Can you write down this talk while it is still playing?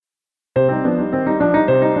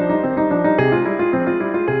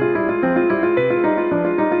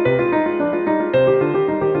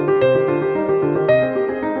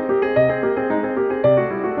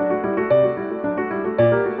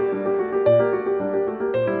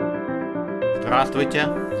Здравствуйте!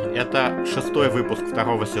 Это 6-й выпуск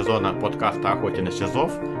 2-го сезона подкаста «Охоте на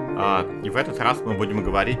СИЗОВ». И в этот раз мы будем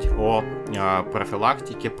говорить о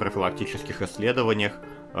профилактике, профилактических исследованиях,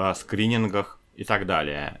 скринингах и так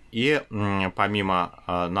далее. И помимо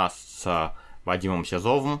нас с Вадимом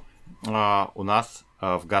Сизовым, у нас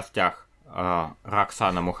в гостях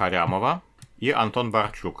Роксана Мухарямова и Антон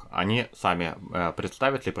Барчук. Они сами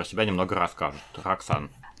представят и про себя немного расскажут.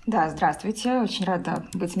 Роксан. Да, здравствуйте. Очень рада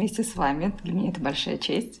быть вместе с вами. Для меня это большая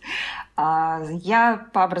честь. Я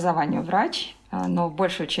по образованию врач, но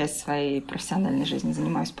большую часть своей профессиональной жизни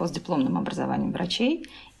занимаюсь постдипломным образованием врачей.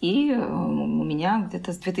 И у меня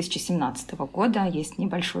где-то с 2017 года есть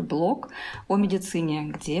небольшой блог о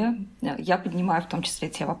медицине, где я поднимаю в том числе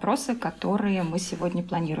те вопросы, которые мы сегодня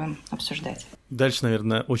планируем обсуждать. Дальше,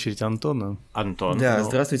 наверное, очередь Антона. Антон. Да,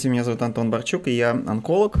 здравствуйте, меня зовут Антон Барчук, и я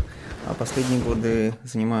онколог. Последние годы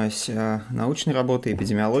занимаюсь научной работой,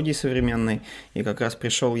 эпидемиологией современной. И как раз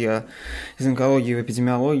пришел я из онкологии в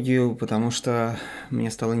эпидемиологию, потому что мне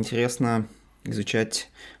стало интересно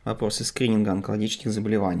изучать вопросы скрининга онкологических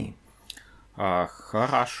заболеваний.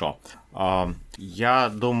 Хорошо.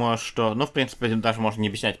 Я думаю, что, в принципе, даже можно не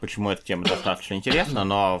объяснять, почему эта тема достаточно интересна,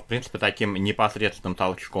 но, в принципе, таким непосредственным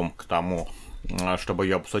толчком к тому, чтобы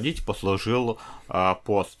ее обсудить, послужил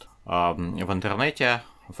пост в интернете,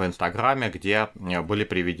 в Инстаграме, где были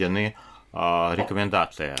приведены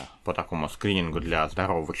рекомендации по такому скринингу для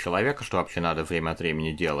здорового человека, что вообще надо время от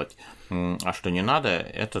времени делать, а что не надо.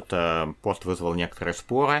 Этот пост вызвал некоторые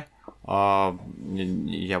споры,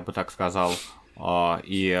 я бы так сказал,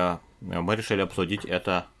 и мы решили обсудить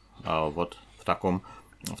это вот в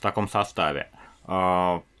таком составе.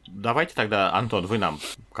 Давайте тогда, Антон, вы нам,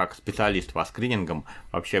 как специалист по скринингам,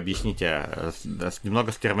 вообще объясните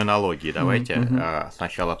немного с терминологией. Давайте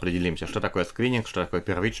сначала определимся, что такое скрининг, что такое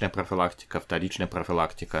первичная профилактика, вторичная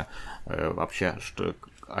профилактика, вообще,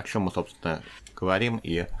 о чем мы, собственно, говорим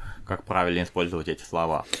и как правильно использовать эти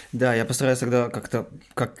слова. Да, я постараюсь тогда как-то,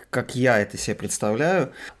 как я это себе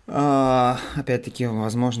представляю. Опять-таки,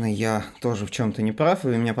 возможно, я тоже в чем-то не прав,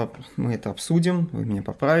 мы это обсудим, вы меня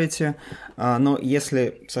поправите. Но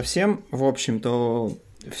если совсем в общем, то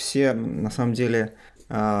все, на самом деле,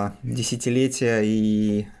 десятилетия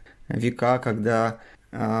и века, когда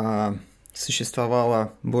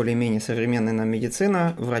существовала более-менее современная нам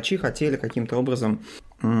медицина, врачи хотели каким-то образом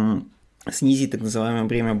снизить так называемое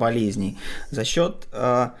бремя болезней за счет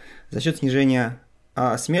снижения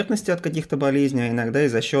смертности от каких-то болезней, а иногда и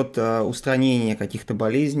за счет устранения каких-то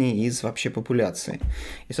болезней из вообще популяции.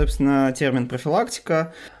 И, собственно, термин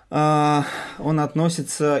профилактика, он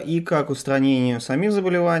относится и к устранению самих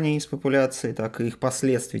заболеваний из популяции, так и их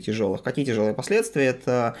последствий тяжелых. Какие тяжелые последствия?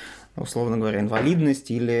 Это, условно говоря,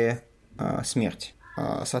 инвалидность или смерть.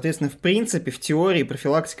 Соответственно, в принципе, в теории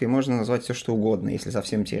профилактикой можно назвать все, что угодно, если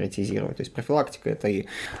совсем теоретизировать. То есть профилактика – это и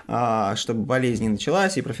чтобы болезнь не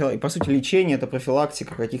началась, и по сути лечение – это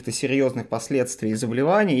профилактика каких-то серьезных последствий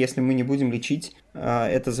заболевания, если мы не будем лечить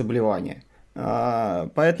это заболевание.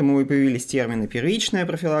 Поэтому и появились термины первичная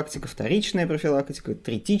профилактика, вторичная профилактика,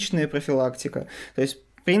 третичная профилактика. То есть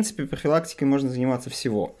в принципе, профилактикой можно заниматься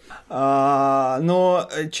всего. Но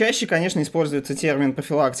чаще, конечно, используется термин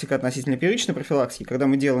профилактика относительно первичной профилактики, когда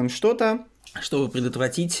мы делаем что-то, чтобы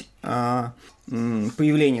предотвратить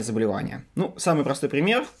появление заболевания. Самый простой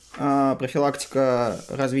пример – профилактика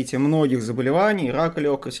развития многих заболеваний, рака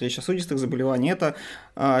легкого, сердечно-сосудистых заболеваний – это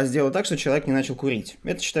сделать так, что человек не начал курить.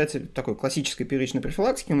 Это считается такой классической первичной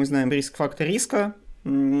профилактикой. Мы знаем фактор риска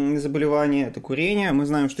заболевания – это курение. Мы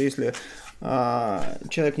знаем, что если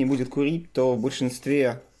человек не будет курить, то в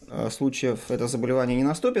большинстве случаев это заболевание не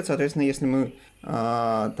наступит. Соответственно, если мы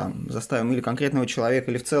заставим или конкретного человека,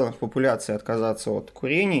 или в целом в популяции отказаться от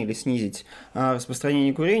курения или снизить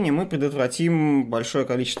распространение курения, мы предотвратим большое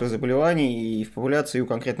количество заболеваний и в популяции, и у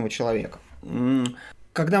конкретного человека.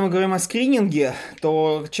 Когда мы говорим о скрининге,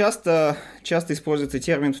 то часто используется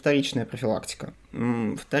термин «вторичная профилактика».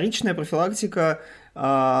 Вторичная профилактика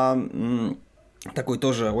такой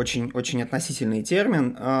тоже очень, очень относительный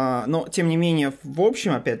термин, но, тем не менее, в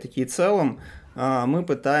общем, опять-таки, и целом, мы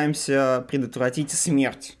пытаемся предотвратить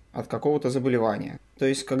смерть от какого-то заболевания. То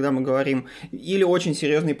есть, когда мы говорим, или очень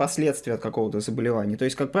серьезные последствия от какого-то заболевания. То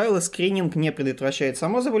есть, как правило, скрининг не предотвращает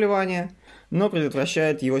само заболевание, но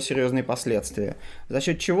предотвращает его серьезные последствия. За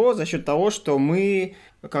счет чего? За счет того, что мы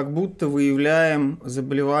как будто выявляем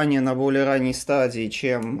заболевание на более ранней стадии,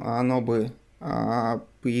 чем оно бы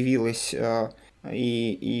появилось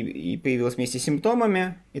и появилась вместе с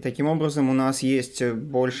симптомами, и таким образом у нас есть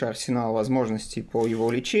больше арсенал возможностей по его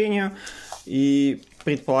лечению, и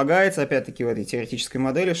предполагается, опять-таки, в этой теоретической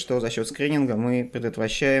модели, что за счет скрининга мы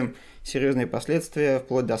предотвращаем серьезные последствия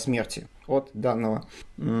вплоть до смерти от данного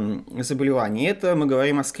заболевания. И это мы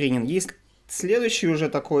говорим о скрининге. Есть следующий уже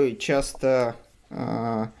такой часто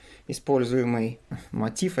используемый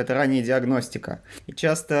мотив – это ранняя диагностика. И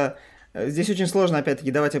часто здесь очень сложно,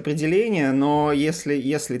 опять-таки, давать определение, но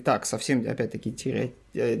если так, совсем, опять-таки,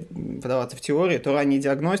 подаваться в теорию, то ранняя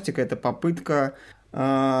диагностика – это попытка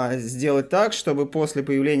сделать так, чтобы после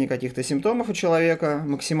появления каких-то симптомов у человека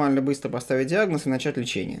максимально быстро поставить диагноз и начать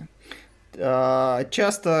лечение.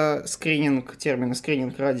 Часто термины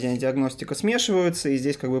скрининг и ранняя диагностика смешиваются, и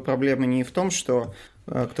здесь как бы проблема не в том, что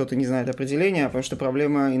кто-то не знает определения, а потому что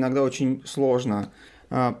проблема иногда очень сложно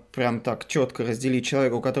прям так четко разделить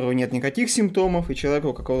человека, у которого нет никаких симптомов, и человека,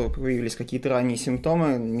 у которого появились какие-то ранние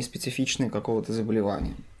симптомы, неспецифичные какого-то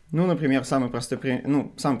заболевания. Ну, например, самый простой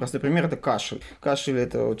пример – это кашель. Кашель –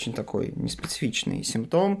 это очень такой неспецифичный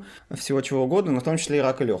симптом всего чего угодно, но в том числе и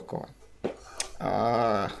рака легкого.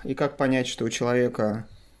 И как понять, что у человека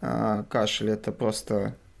кашель – это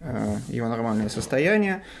просто его нормальное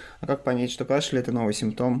состояние, а как понять, что кашель – это новый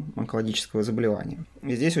симптом онкологического заболевания.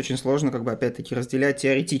 И здесь очень сложно, опять-таки, разделять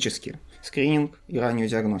теоретически скрининг и раннюю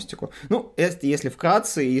диагностику. Ну, это если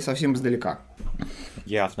вкратце и совсем издалека.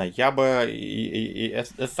 Ясно. Я бы...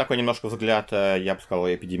 Это такой немножко взгляд, я бы сказал,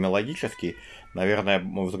 эпидемиологический. Наверное,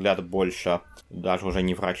 мой взгляд больше даже уже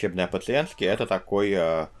не врачебный, а пациентский. Это такой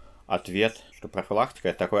ответ, что профилактика –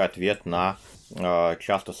 это такой ответ на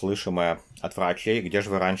часто слышимое от врачей, где же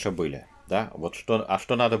вы раньше были. Да? Вот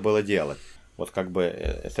что надо было делать? Вот как бы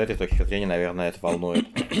с этой точки зрения, наверное, это волнует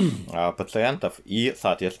пациентов и,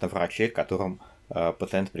 соответственно, врачей, к которым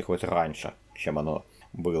пациент приходит раньше, чем оно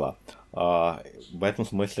было. В этом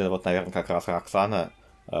смысле, вот, наверное, как раз Роксана,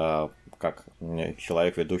 как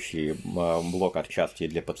человек, ведущий блог отчасти и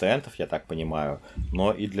для пациентов, я так понимаю,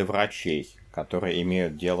 но и для врачей, которые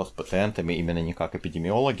имеют дело с пациентами именно не как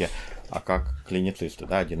эпидемиологи, а как клиницисты,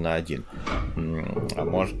 да, один на один.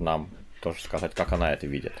 Может нам тоже сказать, как она это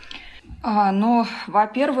видит? Ну,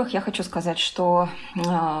 во-первых, я хочу сказать, что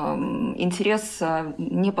интерес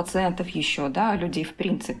не пациентов еще, да, людей в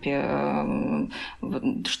принципе,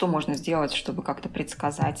 что можно сделать, чтобы как-то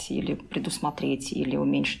предсказать или предусмотреть, или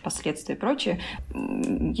уменьшить последствия и прочее,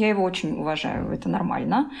 я его очень уважаю, это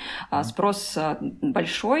нормально. Спрос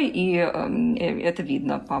большой, и это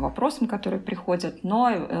видно по вопросам, которые приходят, но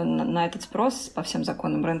на этот спрос по всем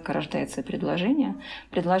законам рынка рождается и предложение.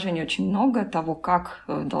 Предложений очень много того, как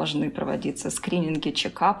должны проводиться скрининги,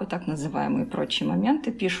 чекапы, так называемые, прочие моменты,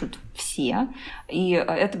 пишут все. И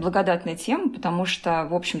это благодатная тема, потому что,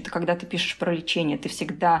 в общем-то, когда ты пишешь про лечение, ты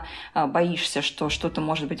всегда боишься, что что-то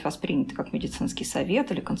может быть воспринято как медицинский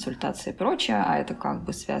совет или консультация и прочее, а это как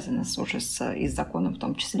бы связано уже и с законом в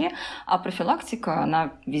том числе. А профилактика,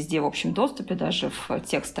 она везде в общем доступе, даже в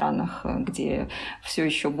тех странах, где все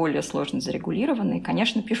еще более сложно зарегулировано. И,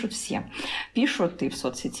 конечно, пишут все. Пишут и в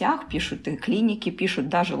соцсетях, пишут и клиники, пишут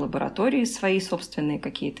даже лаборатории свои собственные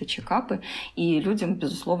какие-то чекапы, и людям,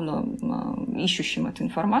 безусловно, ищущим эту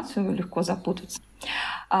информацию, легко запутаться.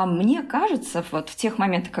 А мне кажется, вот в тех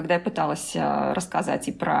моментах, когда я пыталась рассказать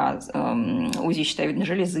и про УЗИ щитовидной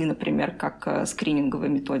железы, например, как скрининговой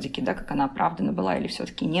методики, да, как она оправдана была или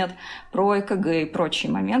все-таки нет, про ЭКГ и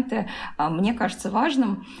прочие моменты, мне кажется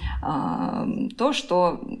важным то,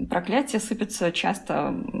 что проклятие сыпется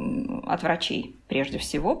часто от врачей прежде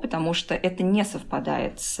всего, потому что это не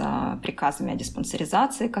совпадает с приказами о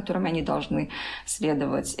диспансеризации, которыми они должны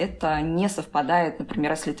следовать. Это не совпадает,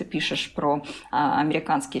 например, если ты пишешь про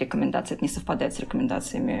американские рекомендации, это не совпадает с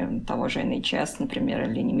рекомендациями того же NHS, например,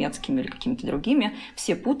 или немецкими, или какими-то другими.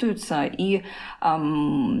 Все путаются, и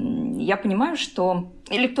я понимаю, что...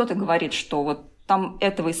 Или кто-то говорит, что вот там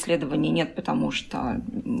этого исследования нет, потому что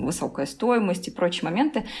высокая стоимость и прочие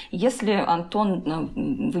моменты. Если, Антон,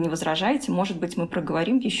 вы не возражаете, может быть, мы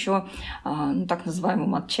проговорим еще так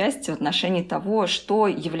называемую отчасти в отношении того, что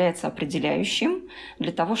является определяющим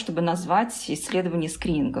для того, чтобы назвать исследование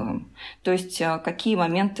скрининговым. То есть какие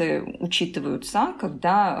моменты учитываются,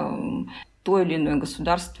 когда то или иное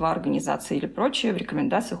государство, организация или прочее в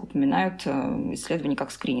рекомендациях упоминают исследование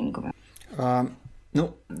как скрининговое.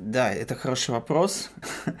 Ну, да, это хороший вопрос.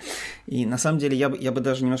 И на самом деле я бы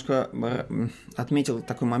даже немножко отметил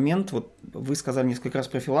такой момент. Вот вы сказали несколько раз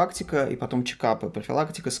профилактика и потом чекапы.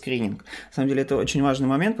 Профилактика, скрининг. На самом деле это очень важный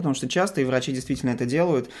момент, потому что часто, и врачи действительно это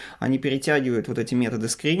делают, они перетягивают вот эти методы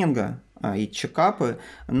скрининга и чекапы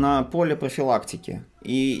на поле профилактики.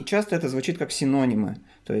 И часто это звучит как синонимы.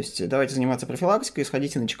 То есть давайте заниматься профилактикой,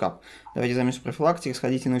 сходите на чекап. Давайте займемся профилактикой,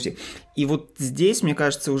 сходите на УЗИ. И вот здесь, мне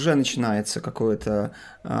кажется, уже начинается какое-то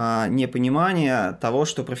непонимание того,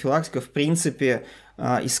 что профилактика, в принципе,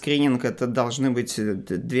 и скрининг — это должны быть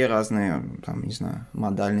две разные, там, не знаю,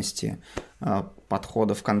 модальности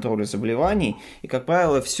подходов к контролю заболеваний. И, как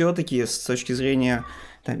правило, все-таки с точки зрения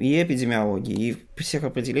там, и эпидемиологии, и всех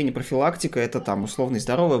определений профилактика — это там условный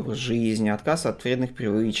здоровый образ жизни, отказ от вредных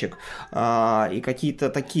привычек, и какие-то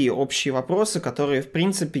такие общие вопросы, которые, в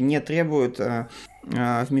принципе, не требуют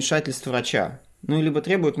вмешательства врача, ну, либо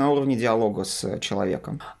требуют на уровне диалога с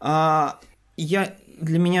человеком.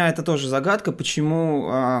 Для меня это тоже загадка,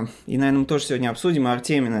 почему, и, наверное, мы тоже сегодня обсудим, и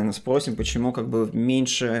Артемия, наверное, спросим, почему как бы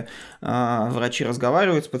меньше врачи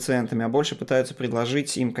разговаривают с пациентами, а больше пытаются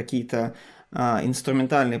предложить им какие-то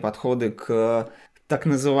инструментальные подходы к так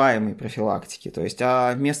называемой профилактике. То есть,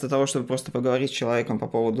 вместо того, чтобы просто поговорить с человеком по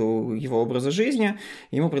поводу его образа жизни,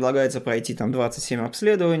 ему предлагается пройти там 27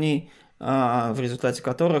 обследований, в результате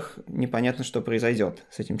которых непонятно, что произойдет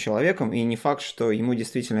с этим человеком, и не факт, что ему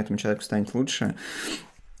действительно, этому человеку станет лучше.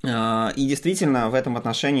 И действительно, в этом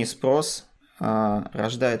отношении спрос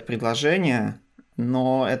рождает предложение,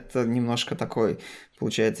 но это немножко такой,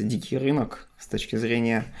 получается, дикий рынок с точки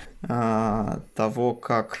зрения того,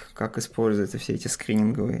 как используются все эти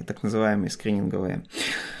скрининговые, так называемые скрининговые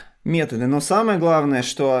методы. Но самое главное,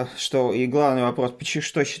 что и главный вопрос,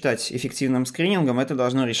 что считать эффективным скринингом, это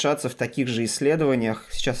должно решаться в таких же исследованиях.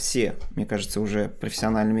 Сейчас все, мне кажется, уже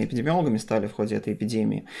профессиональными эпидемиологами стали в ходе этой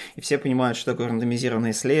эпидемии. И все понимают, что такое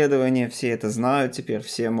рандомизированное исследование, все это знают теперь,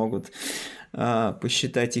 все могут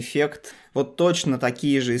посчитать эффект. Вот точно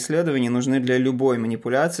такие же исследования нужны для любой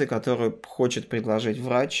манипуляции, которую хочет предложить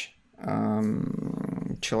врач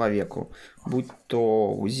человеку, будь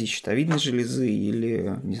то УЗИ щитовидной железы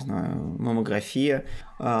или, не знаю, маммография.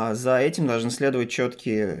 За этим должны следовать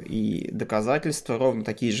четкие и доказательства, ровно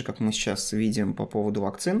такие же, как мы сейчас видим по поводу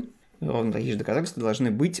вакцин. Ровно такие же доказательства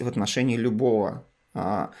должны быть в отношении любого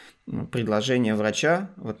предложения врача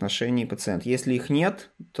в отношении пациента. Если их нет,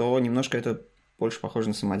 то немножко это больше похоже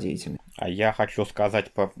на самодеятельность. А я хочу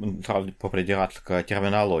сказать, сразу попридираться к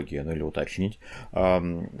терминологии, ну или уточнить.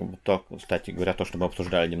 Кстати говоря, то, что мы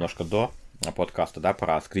обсуждали немножко до подкаста, да,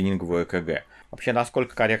 про скрининговую ЭКГ. Вообще,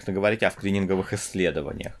 насколько корректно говорить о скрининговых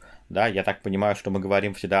исследованиях? Да, я так понимаю, что мы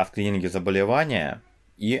говорим всегда о скрининге заболевания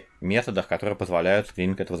и методах, которые позволяют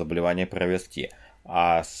скрининг этого заболевания провести.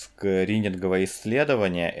 А скрининговое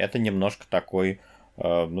исследование — это немножко такое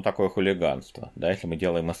хулиганство. Да, если мы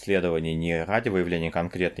делаем исследование не ради выявления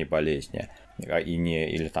конкретной болезни,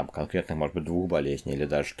 или там конкретных, может быть, 2 болезней, или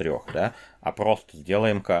даже 3, да, а просто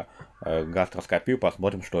сделаем-ка гастроскопию,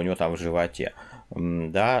 посмотрим, что у него там в животе,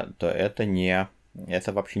 да, то это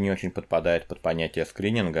вообще не очень подпадает под понятие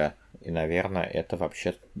скрининга, и, наверное, это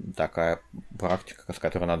вообще такая практика, с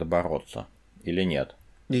которой надо бороться, или нет?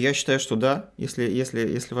 Я считаю, что да.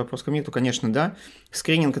 Если вопрос ко мне, то, конечно, да.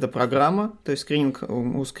 Скрининг – это программа, то есть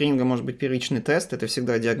у скрининга может быть первичный тест, это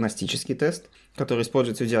всегда диагностический тест, который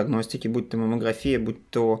используется в диагностике, будь то маммография, будь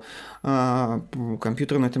то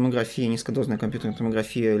компьютерная томография, низкодозная компьютерная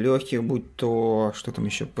томография легких, будь то, что там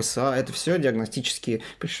еще, ПСА, это все диагностические,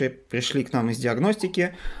 пришли к нам из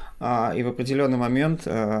диагностики, и в определенный момент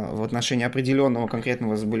в отношении определенного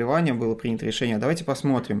конкретного заболевания было принято решение, давайте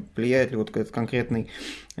посмотрим, влияет ли вот этот конкретный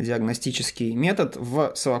диагностический метод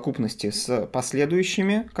в совокупности с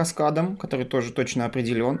последующими каскадом, который тоже точно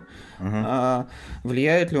определен,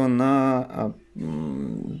 влияет ли он на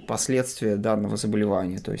последствия данного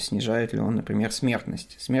заболевания, то есть снижает ли он, например,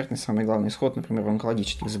 смертность. Смертность – самый главный исход, например, в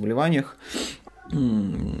онкологических заболеваниях.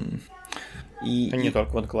 Не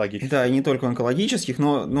только в онкологических. Да, и не только в онкологических,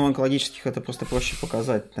 но в онкологических это просто проще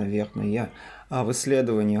показать, наверное, в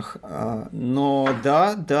исследованиях. Но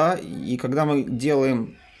да, и когда мы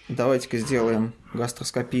давайте-ка сделаем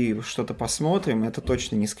гастроскопию, что-то посмотрим, это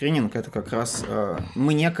точно не скрининг, это как раз,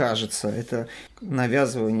 мне кажется, это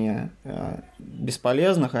навязывание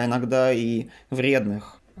бесполезных, а иногда и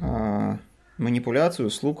вредных манипуляций,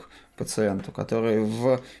 услуг пациенту, которые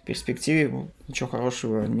в перспективе ничего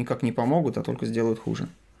хорошего никак не помогут, а только сделают хуже.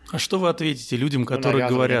 А что вы ответите людям, которые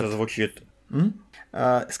говорят... Это звучит...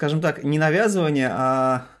 Скажем так, не навязывание,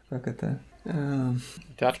 а... Как это?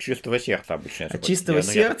 Это от чистого сердца обычно. От чистого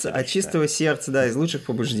сердца, да, из лучших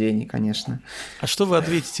побуждений, конечно. А что вы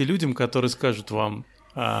ответите людям, которые скажут вам,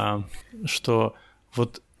 что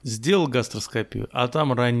вот сделал гастроскопию, а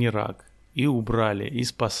там ранний рак, и убрали, и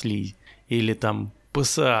спасли, или там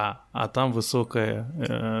ПСА, а там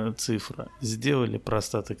высокая цифра. Сделали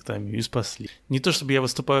простатэктомию и спасли. Не то чтобы я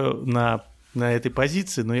выступаю на этой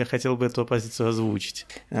позиции, но я хотел бы эту позицию озвучить.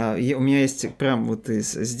 У меня есть прям вот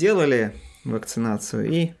сделали вакцинацию,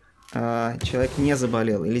 и человек не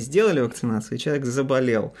заболел. Или сделали вакцинацию, и человек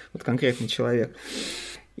заболел. Вот конкретный человек.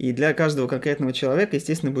 И для каждого конкретного человека,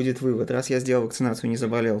 естественно, будет вывод. Раз я сделал вакцинацию и не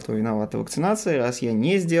заболел, то виновата вакцинация. Раз я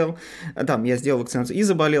не сделал, я сделал вакцинацию и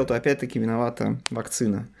заболел, то опять-таки виновата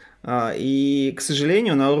вакцина. И, к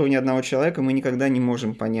сожалению, на уровне одного человека мы никогда не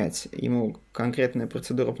можем понять, ему конкретная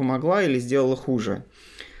процедура помогла или сделала хуже.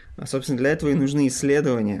 Собственно, для этого и нужны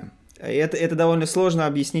исследования. Это довольно сложно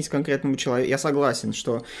объяснить конкретному человеку. Я согласен,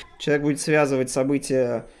 что человек будет связывать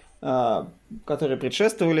события, которые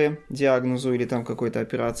предшествовали диагнозу или там какой-то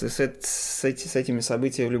операции, с этими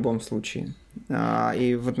событиями в любом случае.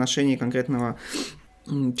 И в отношении конкретного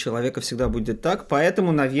человека всегда будет так.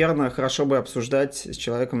 Поэтому, наверное, хорошо бы обсуждать с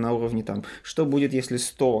человеком на уровне там, что будет, если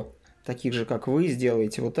 100 таких же, как вы,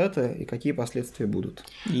 сделаете вот это, и какие последствия будут.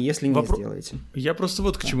 И если не сделаете. Я просто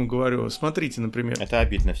вот к чему говорю. Смотрите, например. Это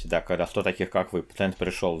обидно всегда, когда 100 таких, как вы. Пациент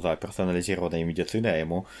пришел за персонализированной медициной, а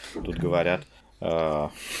ему тут говорят...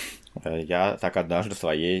 Я так однажды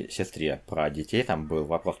своей сестре про детей, там был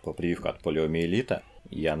вопрос про прививку от полиомиелита,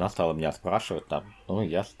 и она стала меня спрашивать там,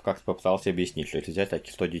 я как-то попытался объяснить, что если взять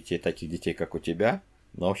таких 100 детей, таких детей, как у тебя,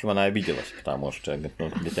 в общем, она обиделась, потому что, говорит,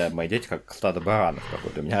 для тебя мои дети как стадо баранов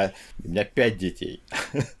какое-то, у меня 5 детей,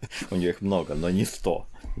 у нее их много, но не 100.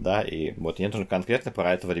 Да, и вот мне нужно конкретно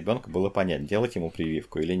про этого ребенка было понять, делать ему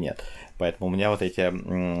прививку или нет. Поэтому у меня вот эти,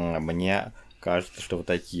 мне кажется, что вот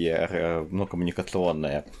такие,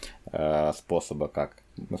 коммуникационные способы, как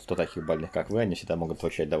 100 таких больных, как вы, они всегда могут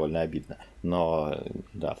звучать довольно обидно. Но,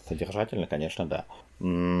 да, содержательно, конечно, да.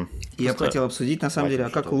 Я бы хотел обсудить, на самом деле,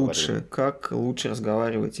 как лучше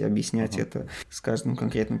разговаривать и объяснять это с каждым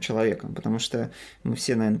конкретным человеком. Потому что мы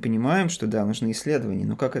все, наверное, понимаем, что, да, нужны исследования,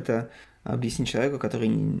 но как это объяснить человеку, который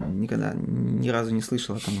никогда ни разу не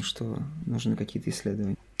слышал о том, что нужны какие-то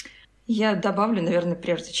исследования? Я добавлю, наверное,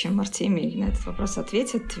 прежде чем Артемий на этот вопрос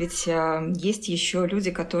ответит, ведь есть еще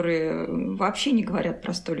люди, которые вообще не говорят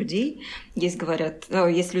про 100 людей.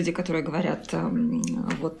 Есть люди, которые говорят,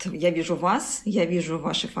 вот я вижу вас, я вижу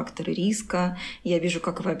ваши факторы риска, я вижу,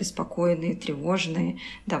 как вы обеспокоены, тревожны.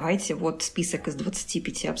 Давайте вот список из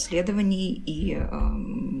 25 обследований, и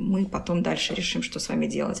мы потом дальше решим, что с вами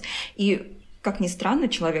делать. И как ни странно,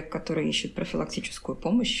 человек, который ищет профилактическую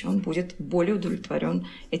помощь, он будет более удовлетворен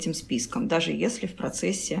этим списком, даже если в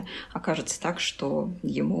процессе окажется так, что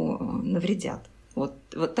ему навредят. Вот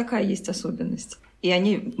такая есть особенность. И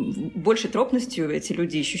они большей тропностью, эти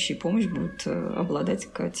люди, ищущие помощь, будут обладать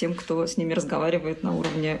к тем, кто с ними разговаривает на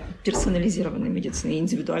уровне персонализированной медицины и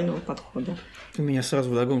индивидуального подхода. У меня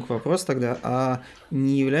сразу вдогонку вопрос тогда, а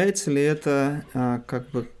не является ли это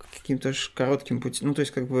каким-то коротким путем, то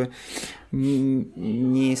есть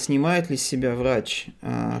не снимает ли с себя врач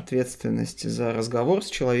ответственность за разговор с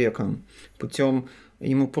человеком путем,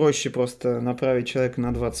 ему проще просто направить человека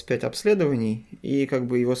на 25 обследований, и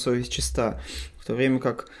его совесть чиста, в то время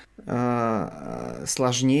как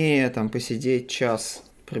сложнее там посидеть час,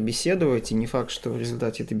 пробеседовать, и не факт, что в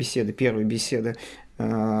результате этой беседы, первой беседы,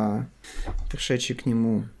 пришедший к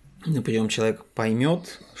нему на прием человек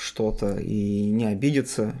поймет что-то и не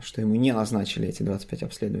обидится, что ему не назначили эти 25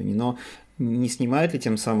 обследований, но не снимает ли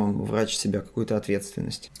тем самым врач с себя какую-то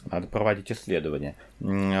ответственность? Надо проводить исследования.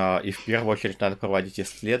 И в первую очередь надо проводить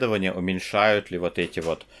исследования, уменьшают ли вот эти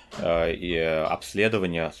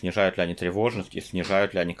обследования, снижают ли они тревожность и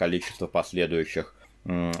снижают ли они количество последующих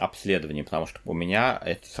обследований, потому что у меня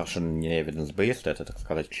это совершенно не evidence-based, это, так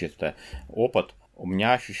сказать, чисто опыт. У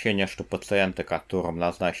меня ощущение, что пациенты, которым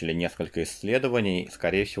назначили несколько исследований,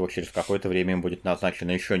 скорее всего, через какое-то время им будет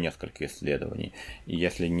назначено еще несколько исследований. И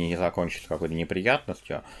если не закончится какой-то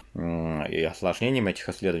неприятностью и осложнением этих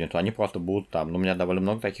исследований, то они просто будут там. У меня довольно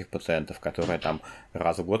много таких пациентов, которые там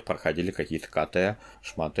раз в год проходили какие-то КТ,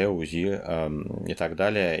 ШМАТ, УЗИ и так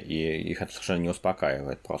далее, и их это совершенно не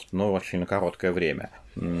успокаивает просто. Очень на короткое время.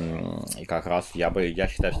 И как раз я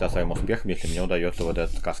считаю всегда своим успехом, если мне удается вот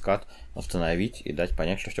этот каскад остановить и дать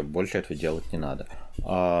понять, что все, больше этого делать не надо.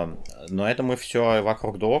 Но это мы все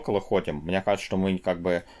вокруг да около ходим. Мне кажется, что мы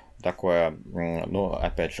такое,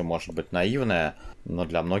 опять же, может быть наивное, но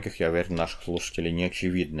для многих, я уверен, наших слушателей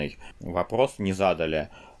неочевидный вопрос не задали.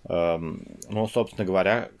 Собственно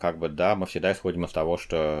говоря, мы всегда исходим из того,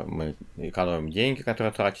 что мы экономим деньги,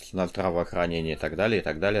 которые тратятся на здравоохранение и так далее,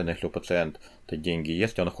 но если у пациента деньги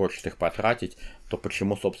есть, и он хочет их потратить, то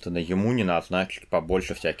почему, собственно, ему не назначить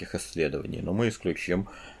побольше всяких исследований? Мы исключим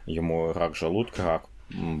ему рак желудка, рак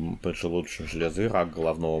поджелудочной железы, рак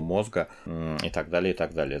головного мозга и так далее, и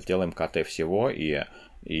так далее. Сделаем КТ всего, и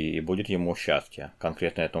будет ему счастье,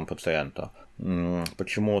 конкретно этому пациенту.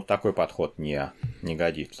 Почему такой подход не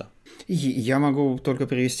годится? Я могу только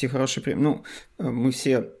привести хороший пример. Ну, мы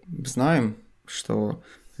все знаем, что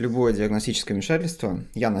любое диагностическое вмешательство,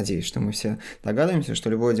 я надеюсь, что мы все догадываемся, что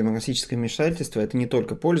любое диагностическое вмешательство – это не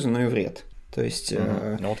только польза, но и вред. То есть...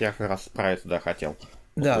 Ну вот я как раз про это хотел.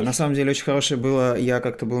 Да, на самом деле очень хорошее было, я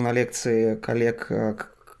как-то был на лекции коллег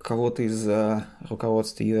кого-то из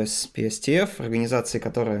руководства USPSTF, организации,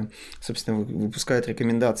 которая, собственно, выпускает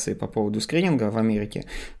рекомендации по поводу скрининга в Америке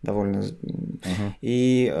довольно.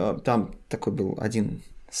 И там такой был один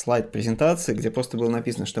слайд презентации, где просто было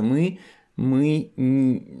написано, что мы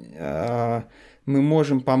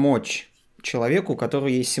можем помочь человеку, у которого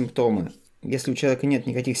есть симптомы. Если у человека нет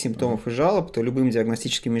никаких симптомов и жалоб, то любым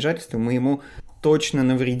диагностическим вмешательством мы ему точно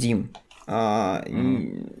навредим.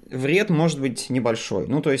 Вред может быть небольшой.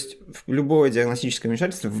 Ну, то есть, любое диагностическое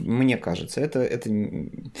вмешательство, мне кажется,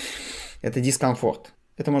 это дискомфорт.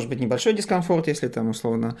 Это может быть небольшой дискомфорт, если там,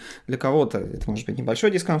 условно, для кого-то это может быть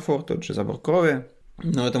небольшой дискомфорт, тот же забор крови,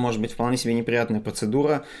 но это может быть вполне себе неприятная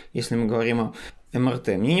процедура, если мы говорим о МРТ.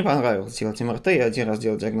 Мне не понравилось делать МРТ, я один раз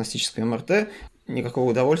делал диагностическое МРТ, никакого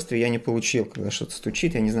удовольствия я не получил, когда что-то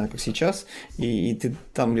стучит, я не знаю, как сейчас, и ты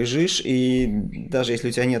там лежишь, и даже если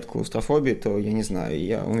у тебя нет клаустрофобии, то, я не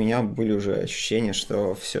знаю, у меня были уже ощущения,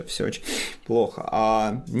 что все очень плохо.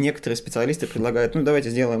 А некоторые специалисты предлагают, ну, давайте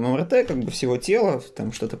сделаем МРТ, как бы всего тела,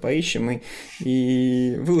 там что-то поищем,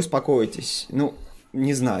 и вы успокоитесь. Ну,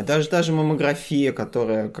 не знаю, даже маммография,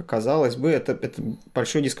 которая, как казалось бы, это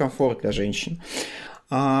большой дискомфорт для женщин.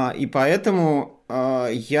 И поэтому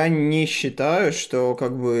я не считаю, что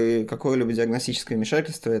как бы какое-либо диагностическое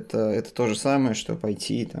вмешательство это то же самое, что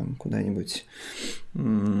пойти там куда-нибудь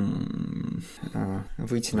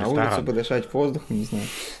выйти на улицу, подышать воздухом, не знаю.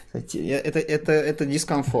 Это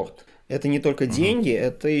дискомфорт. Это не только деньги,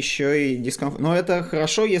 это еще и дискомфорт. Но это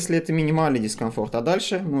хорошо, если это минимальный дискомфорт. А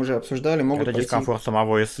дальше, мы уже обсуждали, могут это пойти... дискомфорт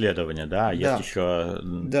самого исследования, да? Да. Есть еще...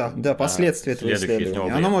 Да, последствия этого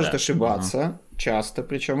исследования. Оно может ошибаться, часто,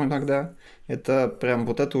 причем иногда. Это прям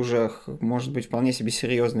вот это уже может быть вполне себе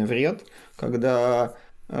серьезный вред, когда...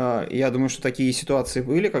 Я думаю, что такие ситуации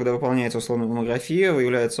были, когда выполняется условно маммография,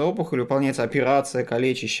 выявляется опухоль, выполняется операция,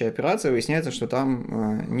 калечащая операция, выясняется, что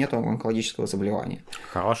там нет онкологического заболевания.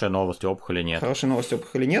 Хорошая новость, опухоли нет. Хорошая новость,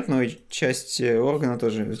 опухоли нет, но и часть органа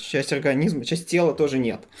тоже, часть организма, часть тела тоже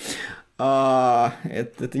нет.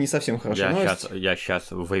 Это не совсем хорошая новость. Я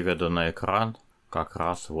сейчас выведу на экран как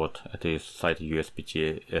раз вот, это из сайта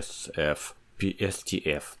USPSTF.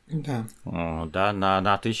 Да. Да, на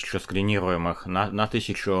 1000 скринируемых, на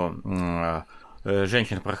 1000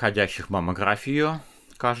 женщин, проходящих маммографию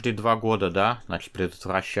каждые 2 года, да, значит,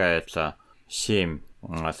 предотвращается 7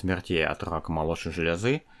 смертей от рака молочной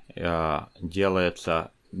железы,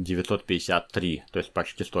 делается 953, то есть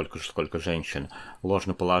почти столько же, сколько женщин,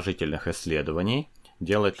 ложноположительных исследований,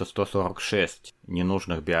 делается 146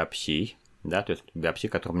 ненужных биопсий, да, то есть биопсии,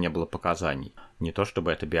 которым не было показаний. Не то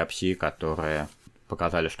чтобы это биопсии, которые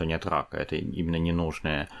показали, что нет рака, это именно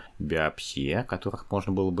ненужные биопсии, которых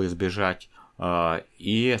можно было бы избежать,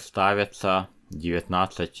 и ставится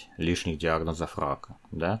 19 лишних диагнозов рака,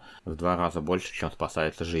 да, в 2 раза больше, чем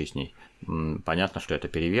спасается жизней. Понятно, что это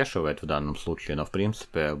перевешивает в данном случае, но в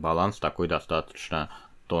принципе баланс такой достаточно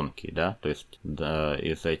тонкий, да, то есть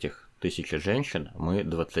из этих 1000 женщин мы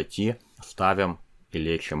 20 ставим и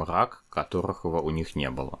лечим рак, которого у них не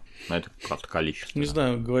было. Но это просто количество. Не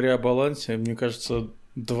знаю, говоря о балансе, мне кажется,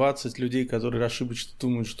 20 людей, которые ошибочно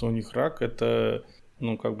думают, что у них рак, это,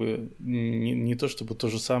 ну, как бы, не то чтобы то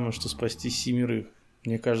же самое, что спасти 7.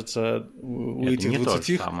 Мне кажется, у это этих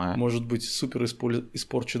 20 может быть супер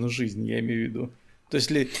испорчена жизнь, я имею в виду. То есть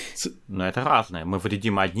но это разное. Мы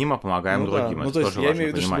вредим одним, а помогаем другим. Да. Ну, то есть я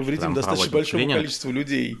имею в виду, что мы вредим достаточно большому количеству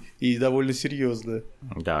людей и довольно серьезно.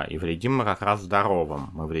 Да, и вредим мы как раз здоровым.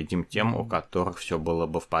 Мы вредим тем, у которых все было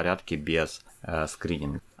бы в порядке без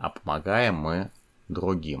скрининга. А помогаем мы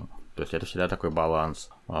другим. То есть это всегда такой баланс.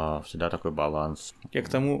 Я к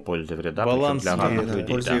тому пользы вреда, баланс для разных людей.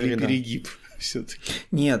 Польза или перегиб все-таки.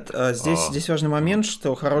 Нет, здесь важный момент,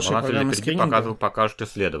 что хорошая программа скрининга покажет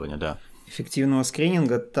исследования, да. Эффективного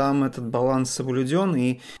скрининга, там этот баланс соблюден,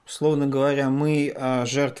 и, условно говоря, мы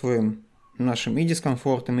жертвуем нашим и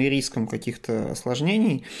дискомфортом, и риском каких-то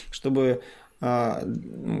осложнений, чтобы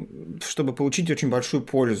получить очень большую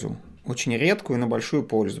пользу. очень редкую, но большую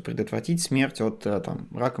пользу предотвратить смерть от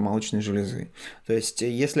рака молочной железы. То есть,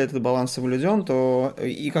 если этот баланс соблюден, то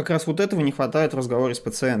и как раз вот этого не хватает в разговоре с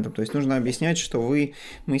пациентом. То есть, нужно объяснять, что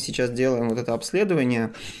мы сейчас делаем вот это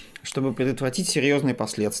обследование, чтобы предотвратить серьезные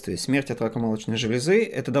последствия. Смерть от рака молочной железы –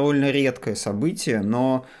 это довольно редкое событие,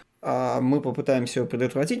 но мы попытаемся его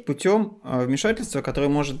предотвратить путем вмешательства, которое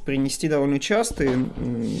может принести довольно частые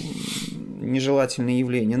нежелательные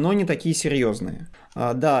явления, но не такие серьезные.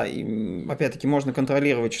 Да, опять-таки можно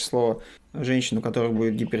контролировать число женщин, у которых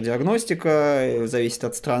будет гипердиагностика, зависит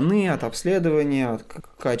от страны, от обследования, от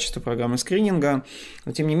качества программы скрининга,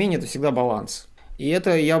 но тем не менее это всегда баланс. И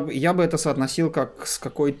это я бы это соотносил как с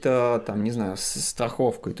какой-то, с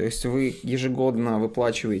страховкой. То есть вы ежегодно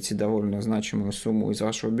выплачиваете довольно значимую сумму из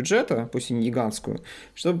вашего бюджета, пусть и не гигантскую,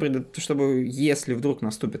 чтобы если вдруг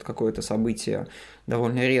наступит какое-то событие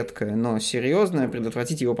довольно редкое, но серьезное,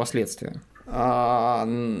 предотвратить его последствия.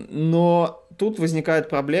 Но тут возникает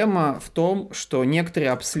проблема в том, что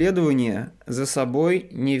некоторые обследования за собой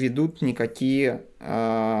не ведут никакие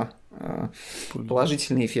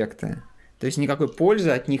положительные эффекты. То есть никакой пользы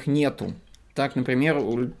от них нету. Так, например,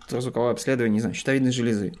 ультразвуковое обследование, щитовидной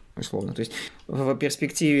железы, условно. То есть в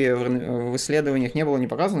перспективе в исследованиях не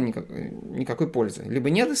показано никакой пользы. Либо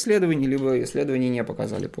нет исследований, либо исследования не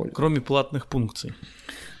показали пользу. Кроме платных пункций.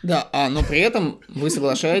 Да, но при этом вы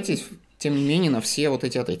соглашаетесь, тем не менее, на все вот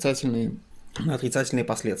эти отрицательные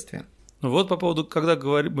последствия. Вот по поводу, когда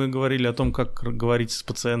мы говорили о том, как говорить с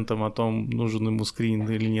пациентом, о том, нужен ему скрининг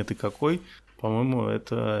или нет и какой, по-моему,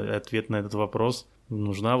 это ответ на этот вопрос.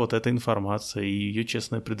 Нужна вот эта информация и ее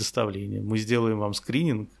честное предоставление. Мы сделаем вам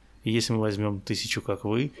скрининг, и если мы возьмем 1000, как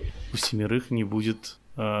вы, у 7 не будет,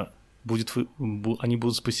 они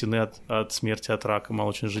будут спасены от смерти от рака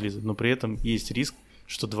молочной железы. Но при этом есть риск,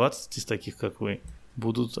 что 20 из таких, как вы,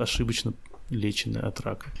 будут ошибочно лечены от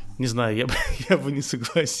рака. Не знаю, я бы не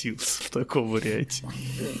согласился в таком варианте.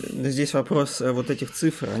 Здесь вопрос вот этих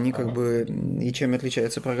цифр, они и чем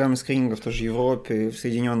отличаются программы скринингов тоже в Европе, в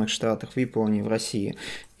Соединенных Штатах, в Японии, в России.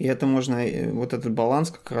 И это можно, вот этот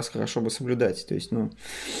баланс как раз хорошо бы соблюдать. То есть, и,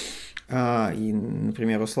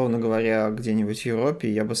 например, условно говоря, где-нибудь в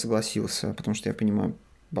Европе я бы согласился, потому что я понимаю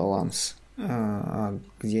баланс. А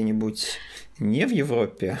где-нибудь не в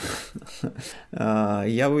Европе,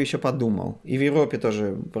 я бы еще подумал. И в Европе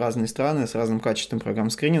тоже разные страны с разным качеством программ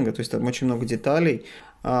скрининга, то есть там очень много деталей.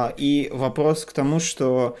 И вопрос к тому,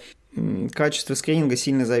 что качество скрининга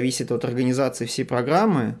сильно зависит от организации всей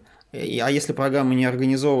программы. А если программа не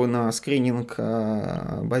организована, скрининг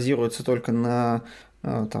базируется только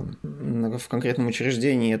в конкретном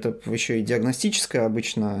учреждении, это еще и диагностическое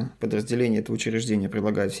обычно подразделение этого учреждения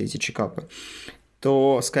предлагает все эти чекапы,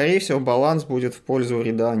 то, скорее всего, баланс будет в пользу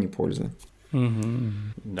вреда, а не пользы.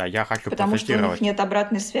 Да, я хочу Потому что у них нет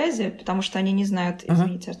обратной связи, потому что они не знают,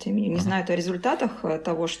 извините, Артемий, не знают о результатах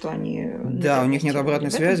того, что они... Да, у них нет обратной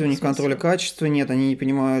связи, у них контроля качества нет, они не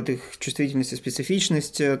понимают их чувствительность и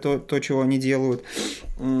специфичность, то, чего они делают.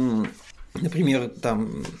 Например,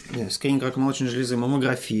 скрининг рака молочной железы,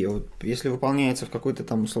 маммография. Вот если выполняется в какой-то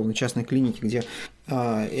условно частной клинике, где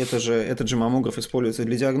этот же маммограф используется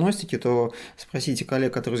для диагностики, то спросите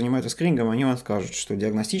коллег, которые занимаются скринингом, они вам скажут, что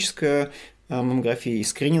диагностическая маммография и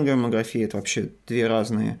скрининговая маммография – это вообще две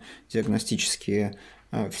разные диагностические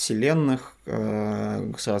вселенных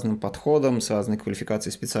с разным подходом, с разной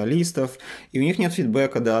квалификацией специалистов, и у них нет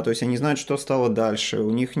фидбэка, то есть они знают, что стало дальше, у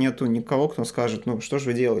них нету никого, кто скажет, что же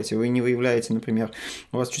вы делаете, вы не выявляете, например,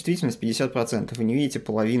 у вас чувствительность 50%, вы не видите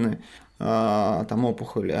половины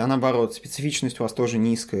опухоли, а наоборот, специфичность у вас тоже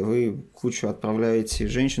низкая, вы кучу отправляете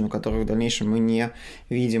женщину, которую в дальнейшем мы не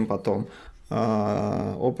видим потом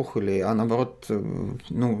опухоли, а наоборот,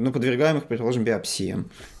 подвергаем их, предположим, биопсиям.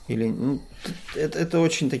 Это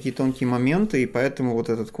очень такие тонкие моменты, и поэтому вот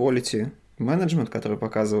этот quality management, который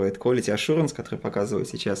показывает, quality assurance, который показывает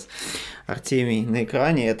сейчас Артемий на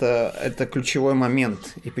экране, это ключевой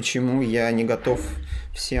момент. И почему я не готов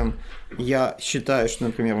всем... Я считаю, что,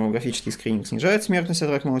 например, маммографический скрининг снижает смертность от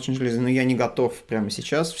рака молочной железы, но я не готов прямо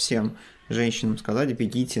сейчас всем женщинам сказать,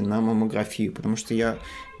 бегите на маммографию, потому что я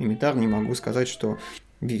элементарно не могу сказать, что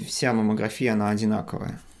вся маммография, она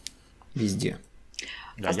одинаковая везде.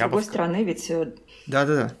 Да, с другой стороны, ведь...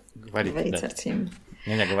 Да. Говорите, Артемий.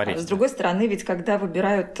 Не говорите. С другой стороны, ведь когда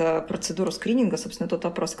выбирают процедуру скрининга, собственно, тот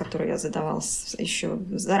вопрос, который я задавала еще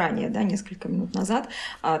заранее, да, несколько минут назад,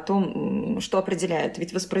 о том, что определяет.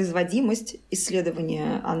 Ведь воспроизводимость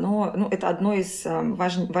исследования, это одно из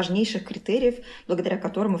важнейших критериев, благодаря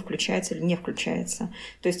которому включается или не включается.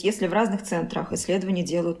 То есть если в разных центрах исследования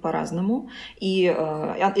делают по-разному, или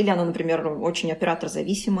оно, например, очень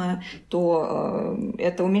оператор-зависимое, то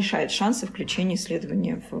это уменьшает шансы включения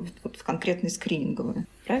исследования в конкретные скрининговые.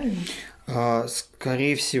 Правильно?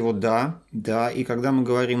 Скорее всего, да. И когда мы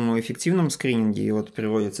говорим о эффективном скрининге, и вот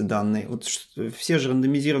приводятся данные, все же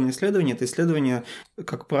рандомизированные исследования – это исследования,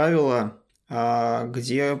 как правило,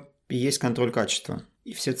 где есть контроль качества.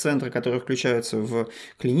 И все центры, которые включаются в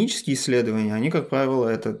клинические исследования, они, как правило,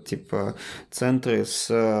 это типа центры с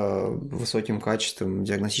высоким качеством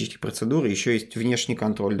диагностических процедур, еще есть внешний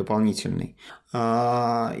контроль дополнительный,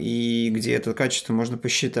 и где это качество можно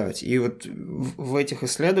посчитать. И вот в этих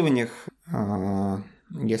исследованиях,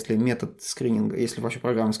 если метод скрининга, если вообще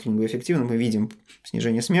программа скрининга эффективна, мы видим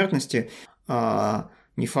снижение смертности,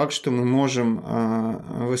 не факт, что мы можем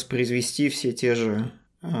воспроизвести все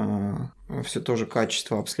то же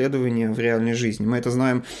качество обследования в реальной жизни. Мы это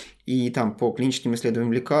знаем и там по клиническим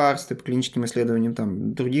исследованиям лекарств, и по клиническим исследованиям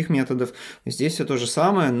там других методов. Здесь все то же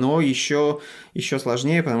самое, но еще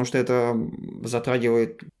сложнее, потому что это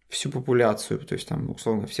затрагивает всю популяцию, то есть там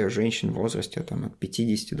условно всех женщин в возрасте там, от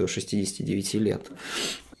 50 до 69 лет.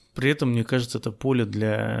 При этом, мне кажется, это поле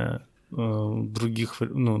для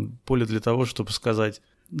поле для того, чтобы сказать,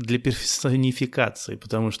 для персонификации,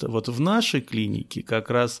 потому что вот в нашей клинике как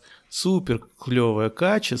раз супер клевое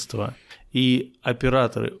качество, и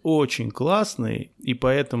операторы очень классные, и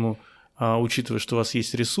поэтому, учитывая, что у вас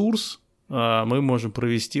есть ресурс, мы можем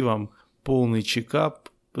провести вам полный чекап,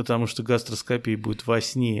 потому что гастроскопия будет во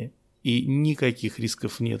сне, и никаких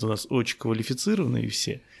рисков нет, у нас очень квалифицированные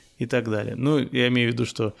все, и так далее. Я имею в виду,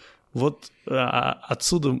 что вот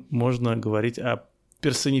отсюда можно говорить о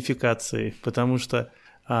персонификации, потому что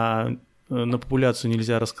на популяцию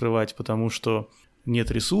нельзя раскрывать, потому что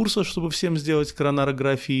нет ресурса, чтобы всем сделать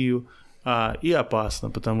коронарографию, и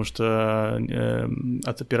опасно, потому что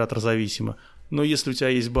от оператора зависимо. Но если у тебя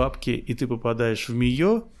есть бабки, и ты попадаешь в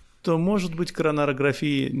МИО, то, может быть,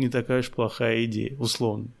 коронарография не такая уж плохая идея,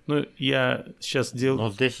 условно. Я сейчас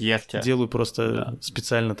делаю просто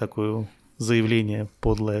специально такое заявление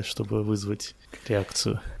подлое, чтобы вызвать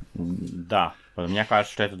реакцию. Да, мне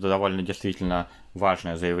кажется, что это довольно действительно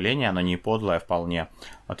важное заявление, оно не подлое, вполне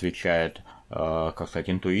отвечает,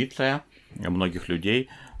 интуиция многих людей,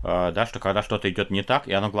 да, что когда что-то идет не так,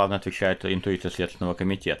 и оно, главное, отвечает интуиция Следственного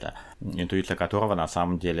комитета, интуиция которого, на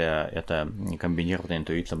самом деле, это комбинированная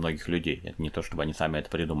интуиция многих людей, это не то, чтобы они сами это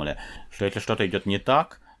придумали, что если что-то идет не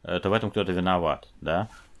так, то в этом кто-то виноват, да,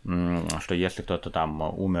 что если кто-то там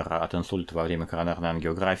умер от инсульта во время коронарной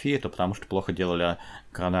ангиографии, то потому что плохо делали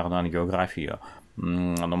коронарную ангиографию.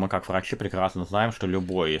 Но мы, как врачи, прекрасно знаем, что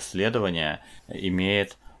любое исследование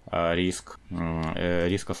имеет риск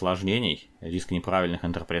осложнений, риск неправильных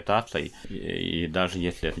интерпретаций, и даже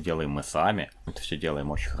если это делаем мы сами, это все делаем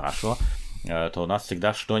очень хорошо, то у нас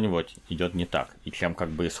всегда что-нибудь идет не так. И чем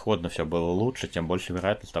исходно все было лучше, тем больше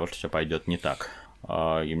вероятность того, что все пойдет не так.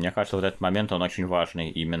 И мне кажется, вот этот момент, он очень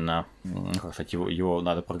важный, именно, его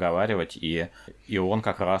надо проговаривать, и он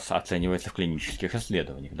как раз оценивается в клинических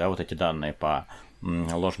исследованиях, да, вот эти данные по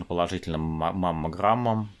ложноположительным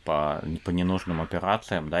маммограммам, по ненужным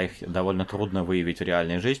операциям, да, их довольно трудно выявить в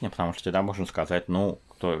реальной жизни, потому что всегда можно сказать,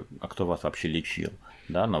 кто вас вообще лечил,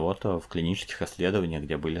 да, но вот в клинических исследованиях,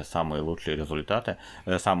 где были самые лучшие результаты,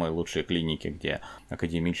 самые лучшие клиники, где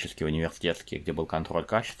академические, университетские, где был контроль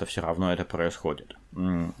качества, все равно это происходит.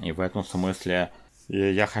 И в этом смысле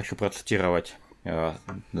я хочу процитировать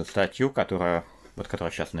статью, которая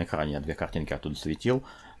сейчас на экране, я две картинки оттуда светил,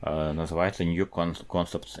 называется New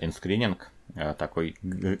Concepts in Screening. Такой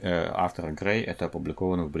автор Грей, это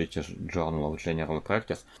опубликовано в British Journal of General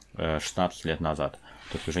Practice 16 лет назад.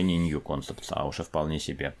 То есть уже не New Concepts, а уже вполне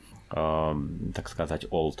себе, так сказать,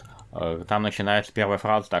 old. Там начинается первая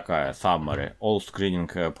фраза такая: Summary. All screening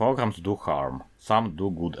programs do harm. Some do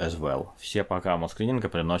good as well. Все программы скрининга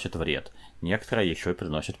приносят вред. Некоторые еще и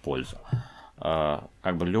приносят пользу.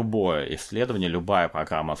 Любое исследование, любая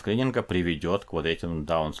программа скрининга приведет к вот этим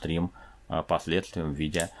downstream последствиям в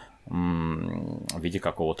виде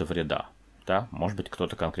какого-то вреда. Да? Может быть,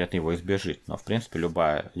 кто-то конкретно его избежит. Но, в принципе,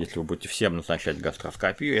 если вы будете всем назначать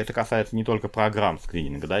гастроскопию, это касается не только программ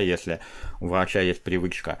скрининга, да, если у врача есть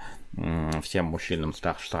привычка всем мужчинам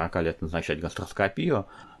старше 40 лет назначать гастроскопию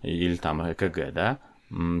или там ЭКГ, да,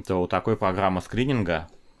 то у такой программы скрининга,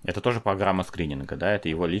 это тоже программа скрининга, да, это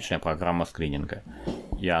его личная программа скрининга.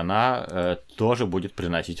 и она тоже будет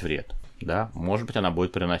приносить вред. Да, может быть, она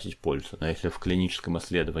будет приносить пользу. Но если в клиническом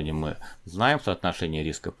исследовании мы знаем соотношение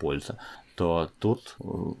риска-пользы, то тут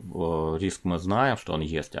риск мы знаем, что он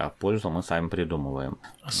есть, а пользу мы сами придумываем.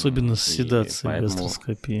 Особенно с седацией поэтому...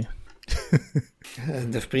 гастроскопии.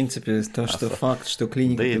 Да, в принципе, то, что факт, что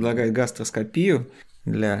клиника предлагает гастроскопию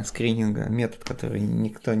для скрининга, метод, который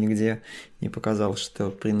никто нигде не показал,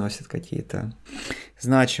 что приносит какие-то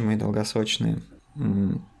значимые долгосрочную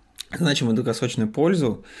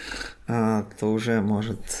пользу, то уже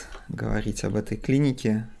может говорить об этой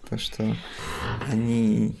клинике, то, что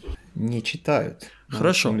они не читают.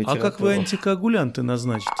 Хорошо, а как вы антикоагулянты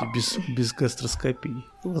назначите без гастроскопии?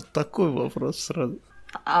 Вот такой вопрос сразу.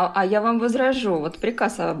 А я вам возражу. Вот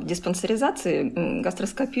приказ о диспансеризации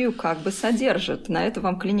гастроскопию как бы содержит. На это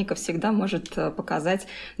вам клиника всегда может показать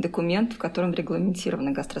документ, в котором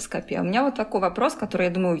регламентирована гастроскопия. А у меня вот такой вопрос, который,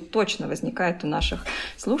 я думаю, точно возникает у наших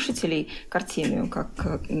слушателей к Артемию,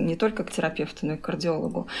 как не только к терапевту, но и к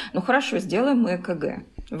кардиологу. Ну хорошо, сделаем мы ЭКГ.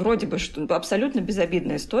 Вроде бы что абсолютно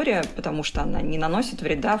безобидная история, потому что она не наносит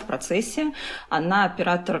вреда в процессе. Она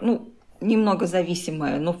оператор, немного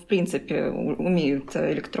зависимая, но в принципе умеют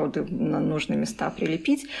электроды на нужные места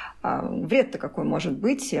прилепить. Вред-то какой может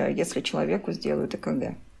быть, если человеку сделают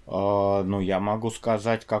ЭКГ? Я могу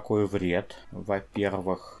сказать, какой вред.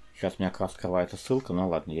 Во-первых, сейчас у меня как раз открывается ссылка,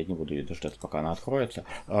 ладно, я не буду ее дождаться, пока она откроется.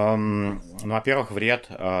 Во-первых, вред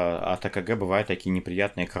от ЭКГ бывают такие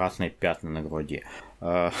неприятные красные пятна на груди.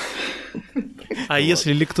 А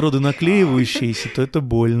если электроды наклеивающиеся, то это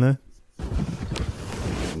больно.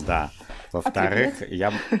 Да. Во-вторых,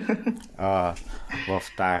 я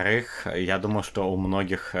думаю, что у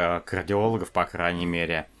многих кардиологов, по крайней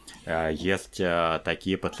мере, есть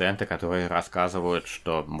такие пациенты, которые рассказывают,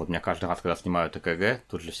 что вот меня каждый раз, когда снимают ЭКГ,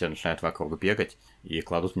 тут же все начинают вокруг бегать и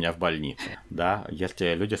кладут меня в больницу. Да,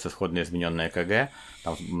 если люди с исходно измененной ЭКГ,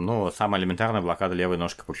 там, самая элементарная блокада левой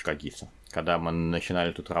ножки пучка ГИСа. Когда мы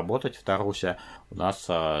начинали тут работать в Тарусе, у нас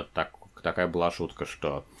такая была шутка,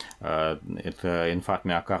 что это инфаркт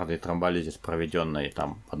миокарда и тромболизис, проведенный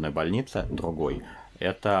там в одной больнице, другой,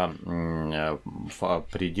 это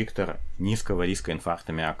предиктор низкого риска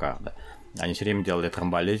инфаркта миокарда. Они все время делали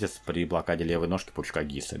тромболизис при блокаде левой ножки пучка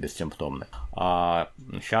ГИСа, бессимптомный. А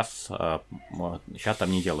сейчас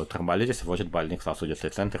там не делают тромболизис, возят больных в сосудистый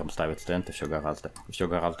центр, ставят стенты, все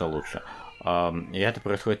гораздо лучше. И это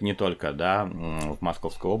происходит не только, в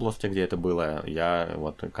Московской области, где это было. Я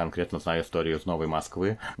вот конкретно знаю историю из Новой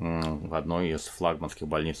Москвы. В одной из флагманских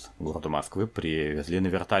больниц города Москвы привезли на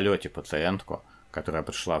вертолете пациентку, которая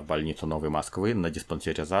пришла в больницу Новой Москвы на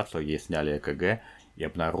диспансеризацию, ей сняли ЭКГ и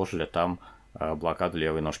обнаружили там блокаду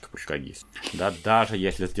левой ножки пучка ГИСа. Да, даже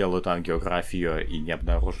если сделают ангиографию и не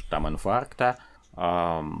обнаружат там инфаркта,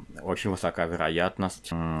 очень высока вероятность,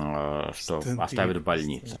 что оставят в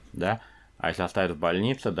больнице. Да? А если оставят в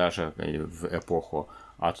больнице, даже в эпоху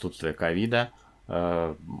отсутствия ковида,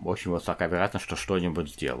 очень высока вероятность, что что-нибудь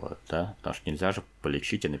сделают. Да? Потому что нельзя же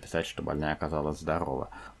полечить и написать, что больная оказалась здорова.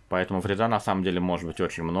 Поэтому вреда на самом деле может быть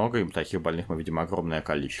очень много, и таких больных мы видим огромное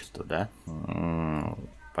количество. Да?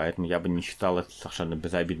 Поэтому я бы не считал это совершенно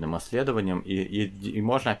безобидным исследованием. И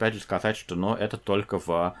можно опять же сказать, что это только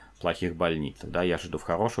в плохих больницах. Да? Я живу в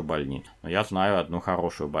хорошую больницу, но я знаю одну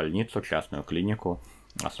хорошую больницу, частную клинику,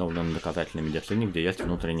 основанную на доказательной медицине, где есть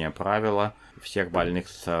внутреннее правило всех больных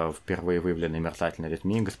с впервые выявленной мерцательной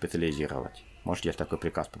аритмией госпитализировать. Может, есть такой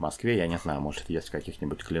приказ по Москве, я не знаю, может, есть в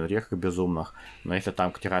каких-нибудь клинрехах безумных, но если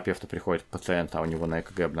там к терапевту приходит пациент, а у него на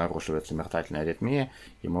ЭКГ обнаруживается мерцательная аритмия,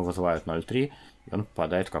 ему вызывают 0,3, и он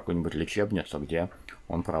попадает в какую-нибудь лечебницу, где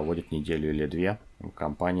он проводит неделю или две в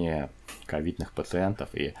компании ковидных пациентов,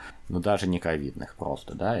 и даже не ковидных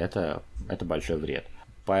просто, да, это большой вред.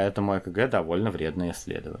 Поэтому ЭКГ довольно вредное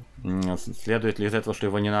исследование. Следует ли из этого, что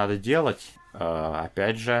его не надо делать?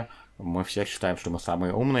 Опять же, мы все считаем, что мы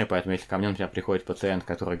самые умные, поэтому если ко мне, например, приходит пациент,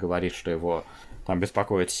 который говорит, что его там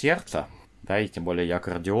беспокоит сердце, да, и тем более я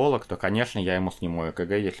кардиолог, то, конечно, я ему сниму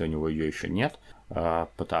ЭКГ, если у него ее еще нет,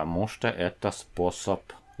 потому что это способ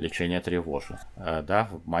лечения тревожности. Да,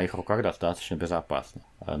 в моих руках достаточно безопасно.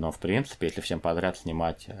 Но, в принципе, если всем подряд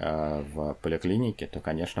снимать в поликлинике, то,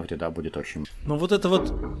 конечно, вреда будет очень много. Ну, вот это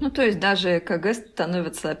вот... то есть даже ЭКГ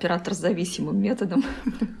становится оператор-зависимым методом,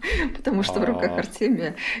 потому что в руках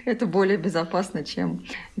Артемия это более безопасно, чем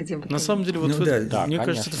где бы то ни было. На самом деле, мне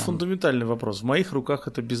кажется, это фундаментальный вопрос. В моих руках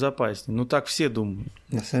это безопаснее. Так все думают.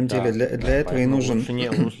 На самом деле, для этого и нужен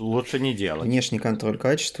лучше не делать. Внешний контроль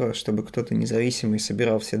качества, чтобы кто-то независимый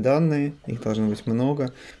собирал все данные, их должно быть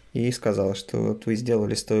много, и сказал, что вот вы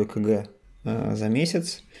сделали 100 ЭКГ за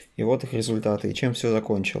месяц, и вот их результаты, и чем все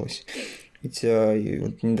закончилось. Ведь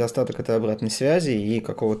вот недостаток этой обратной связи и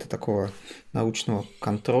какого-то такого научного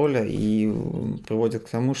контроля и приводит к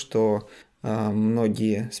тому, что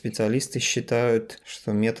многие специалисты считают,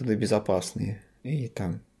 что методы безопасные. И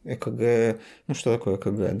там ЭКГ, ну что такое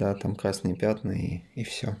ЭКГ, да, там красные пятна и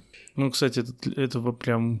все. Ну, кстати, это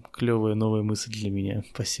прям клевая новая мысль для меня.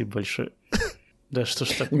 Спасибо большое. Да, что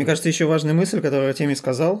ж такое? Мне кажется, еще важная мысль, которую Артемий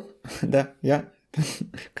сказал, да, я,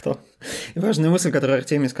 кто? Важная мысль, которую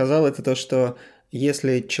Артемий сказал, это то, что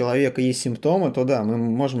если у человека есть симптомы, то да, мы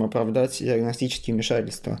можем оправдать диагностические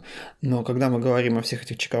вмешательства. Но когда мы говорим о всех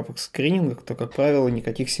этих чекапах, скринингах, то, как правило,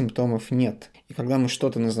 никаких симптомов нет. И когда мы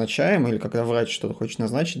что-то назначаем, или когда врач что-то хочет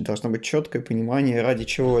назначить, должно быть четкое понимание, ради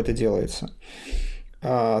чего это делается.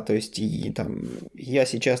 То есть я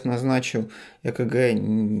сейчас назначу ЭКГ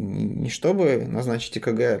не чтобы назначить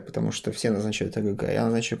ЭКГ, потому что все назначают ЭКГ, я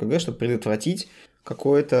назначу ЭКГ, чтобы предотвратить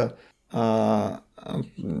какое-то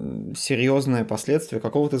серьезное последствие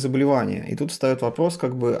какого-то заболевания. И тут встает вопрос,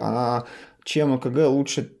 чем ЭКГ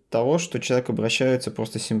лучше того, что человек обращается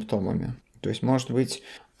просто с симптомами. То есть, может быть,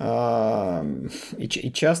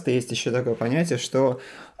 и часто есть еще такое понятие, что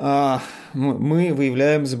мы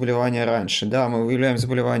выявляем заболевание раньше. Да, мы выявляем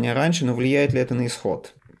заболевание раньше, но влияет ли это на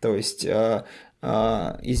исход? То есть,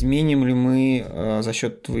 изменим ли мы за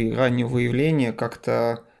счет раннего выявления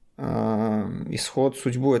как-то исход,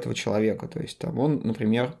 судьбу этого человека? То есть, он,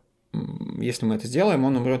 например, если мы это сделаем,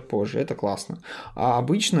 он умрет позже. Это классно. А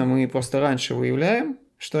обычно мы просто раньше выявляем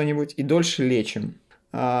что-нибудь и дольше лечим.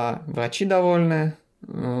 Врачи довольны,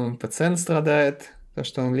 пациент страдает, то,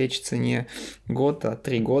 что он лечится не год, а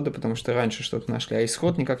 3 года, потому что раньше что-то нашли, а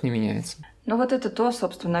исход никак не меняется. Ну вот это то,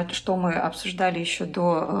 собственно, что мы обсуждали еще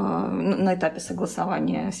на этапе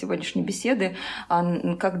согласования сегодняшней беседы,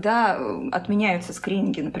 когда отменяются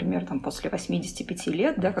скрининги, например, после 85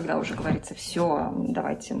 лет, да, когда уже говорится, все,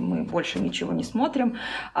 давайте мы больше ничего не смотрим,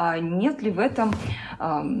 нет ли в этом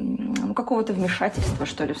какого-то вмешательства,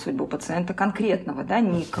 что ли, в судьбу пациента конкретного, да,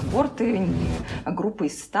 не когорты, не группы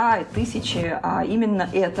из 100 и 1000, а именно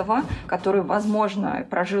этого, который, возможно,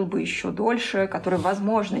 прожил бы еще дольше, который,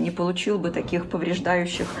 возможно, не получил бы таких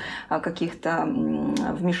повреждающих каких-то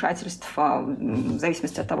вмешательств, в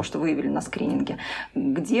зависимости от того, что выявили на скрининге,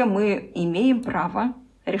 где мы имеем право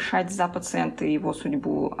решать за пациента и его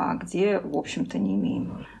судьбу, а где, в общем-то, не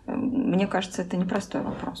имеем. Мне кажется, это непростой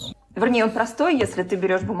вопрос. Вернее, он простой, если ты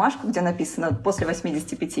берешь бумажку, где написано «после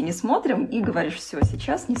 85 не смотрим», и говоришь «все,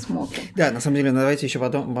 сейчас не смотрим». Да, на самом деле, давайте еще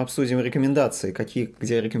потом обсудим рекомендации,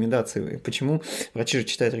 где рекомендации, почему врачи же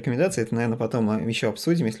читают рекомендации, это, наверное, потом еще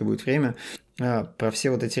обсудим, если будет время, про все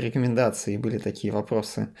вот эти рекомендации, были такие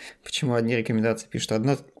вопросы, почему одни рекомендации пишут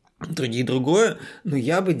одно, другие другое, но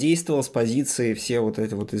я бы действовал с позиции все вот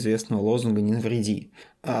этого вот известного лозунга «не навреди»,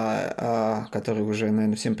 который уже,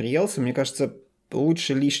 наверное, всем приелся. Мне кажется,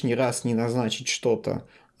 лучше лишний раз не назначить что-то,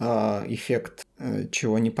 эффект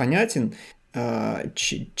чего непонятен,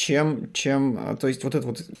 чем то есть вот это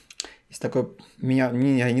вот есть такое,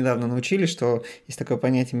 меня недавно научили, что есть такое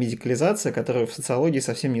понятие медикализация, которое в социологии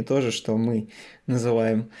совсем не то же, что мы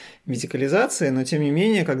называем медикализацией, но тем не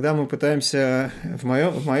менее, когда мы пытаемся, в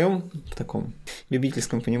моем таком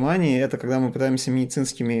любительском понимании, это когда мы пытаемся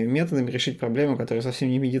медицинскими методами решить проблемы, которые совсем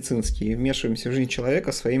не медицинские, и вмешиваемся в жизнь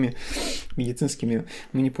человека своими медицинскими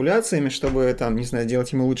манипуляциями, чтобы, не знаю,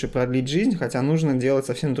 сделать ему лучше продлить жизнь, хотя нужно делать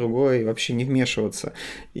совсем другое и вообще не вмешиваться,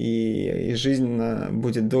 и жизнь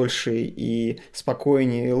будет дольше и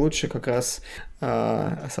спокойнее, и лучше как раз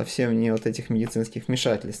совсем не вот этих медицинских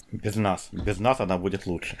вмешательств. Без нас она будет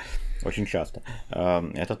лучше. Очень часто.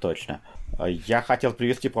 Это точно. Я хотел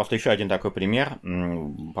привести просто еще один такой пример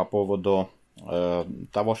по поводу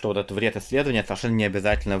того, что вот этот вред исследования совершенно не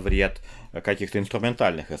обязательно вред каких-то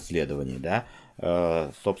инструментальных исследований, да.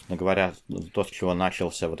 Собственно говоря, то, с чего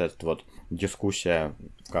начался вот эта вот дискуссия,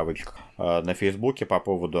 в кавычках, на Фейсбуке по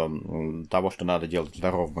поводу того, что надо делать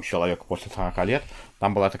здоровому человеку после 40 лет,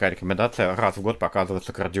 там была такая рекомендация раз в год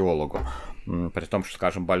показываться кардиологу. При том, что,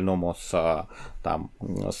 скажем, больному с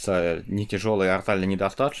нетяжелой артальной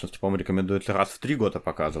недостаточностью, по-моему, рекомендуется раз в 3 года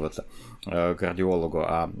показываться кардиологу,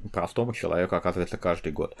 а простому человеку, оказывается,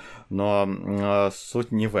 каждый год. Но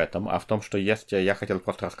суть не в этом, а в том, что я хотел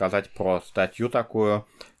просто рассказать про статью такую,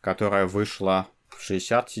 которая вышла в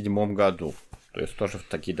 1967 году. То есть тоже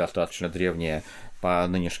такие достаточно древние по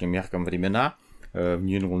нынешним меркам времена, в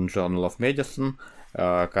New England Journal of Medicine,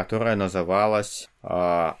 которая называлась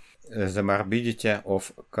The Morbidity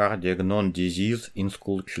of Cardiac Non-Disease in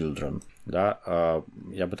School Children. Да,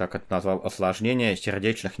 я бы так это назвал, осложнение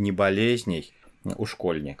сердечных неболезней у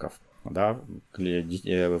школьников. да,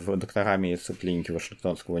 докторами из клиники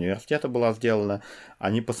Вашингтонского университета была сделана.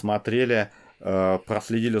 Они посмотрели,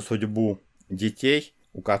 проследили судьбу детей,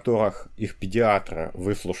 у которых их педиатры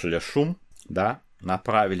выслушали шум, да,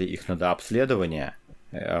 направили их на дообследование,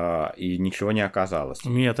 и ничего не оказалось. У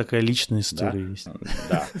меня такая личная история есть.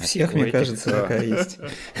 Да. У всех, мне кажется, такая есть.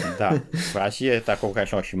 Да, в России такого,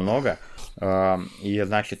 конечно, очень много. И,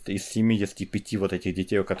 значит, из 75 вот этих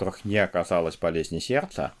детей, у которых не оказалось болезни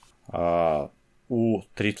сердца, у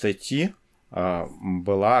 30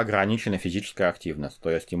 была ограничена физическая активность. То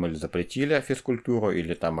есть им или запретили физкультуру,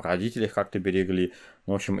 или там родители их как-то берегли.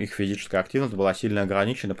 В общем, их физическая активность была сильно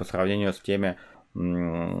ограничена по сравнению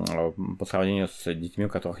с детьми, у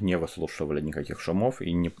которых не выслушивали никаких шумов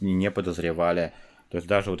и не подозревали. То есть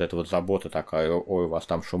даже вот эта вот забота такая: ой, у вас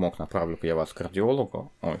там шумок, направлю-ка я вас к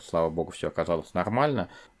кардиологу, ой, слава богу, все оказалось нормально,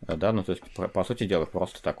 да, ну то есть, по сути дела,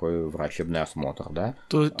 просто такой врачебный осмотр, да.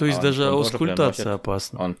 То есть даже аускультация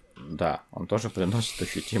опасна. Он тоже приносит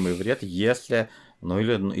ощутимый вред, если,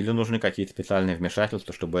 или нужны какие-то специальные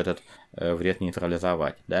вмешательства, чтобы этот вред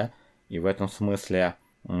нейтрализовать, да. И в этом смысле,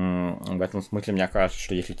 мне кажется,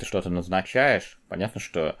 что если ты что-то назначаешь, понятно,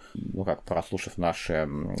 что, прослушав наш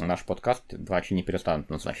подкаст, врачи не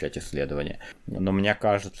перестанут назначать исследования. Но мне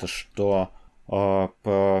кажется, что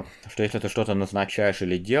если ты что-то назначаешь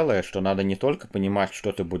или делаешь, то надо не только понимать,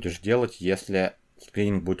 что ты будешь делать, если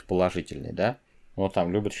скрининг будет положительный, да? Вот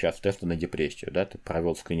там любят сейчас тесты на депрессию, да? Ты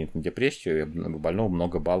провел скрининг на депрессию, и у больного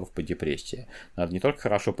много баллов по депрессии. Надо не только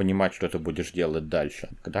хорошо понимать, что ты будешь делать дальше,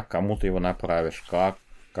 когда кому ты его направишь, как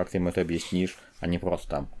ты ему это объяснишь, а не просто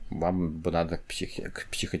там, вам бы надо к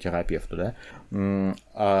психотерапевту, да?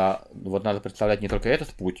 Вот надо представлять не только этот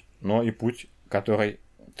путь, но и путь,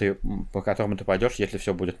 по которому ты пойдешь, если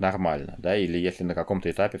все будет нормально, да, или если на каком-то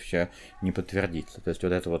этапе все не подтвердится. То есть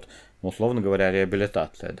вот это вот, условно говоря,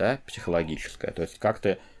 реабилитация, да, психологическая. То есть как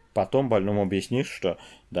ты потом больному объяснишь, что,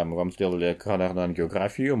 да, мы вам сделали коронарную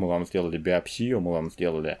ангиографию, мы вам сделали биопсию, мы вам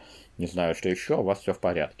сделали, не знаю, что еще, у вас все в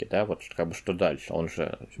порядке, да, вот что дальше. Он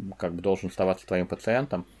же должен оставаться твоим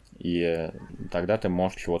пациентом, и тогда ты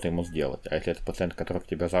можешь чего-то ему сделать. А если это пациент, который к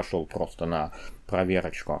тебе зашел просто на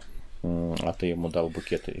проверочку, а ты ему дал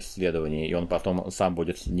букет исследований, и он потом сам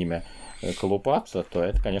будет с ними колупаться, то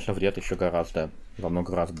это, конечно, вред еще во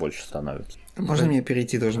много раз больше становится. Можно мне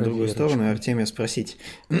перейти тоже на другую сторону и Артемия спросить?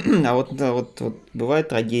 А вот бывают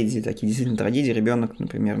трагедии, такие действительно трагедии. Ребенок,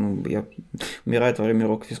 например, умирает во время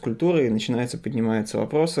урока физкультуры, и поднимаются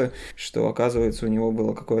вопросы, что, оказывается, у него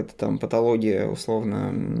была какая-то там патология,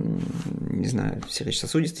 условно, не знаю,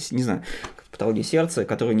 сердечно-сосудистой, не знаю, патология сердца,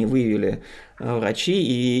 которую не выявили врачи,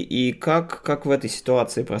 и как в этой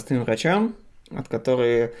ситуации простым врачам,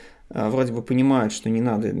 которые вроде бы понимают, что не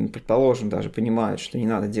надо, предположим, даже понимают, что не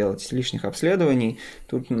надо делать лишних обследований,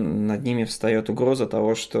 тут над ними встает угроза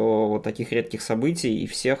того, что вот таких редких событий, и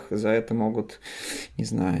всех за это могут, не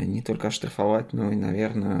знаю, не только оштрафовать, но и,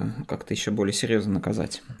 наверное, как-то еще более серьезно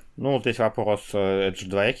наказать. Ну, здесь вопрос, это же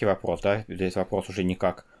двоякий вопрос, да, здесь вопрос уже не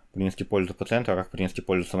как принести пользу пациенту, а как принести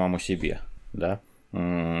пользу самому себе, да.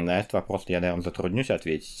 На этот вопрос я, наверное, затруднюсь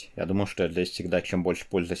ответить. Я думаю, что здесь всегда чем больше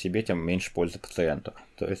пользы себе, тем меньше пользы пациенту.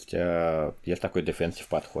 То есть есть такой defensive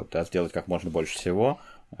подход, да, сделать как можно больше всего.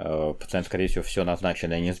 Пациент, скорее всего, все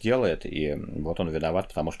назначенное не сделает, и вот он виноват,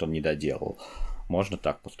 потому что он не доделал. Можно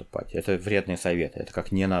так поступать. Это вредные советы, это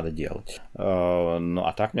как не надо делать. Ну,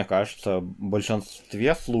 а так, мне кажется, в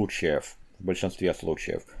большинстве случаев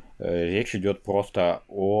речь идет просто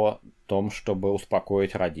о том, чтобы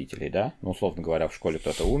успокоить родителей, да? Ну, условно говоря, в школе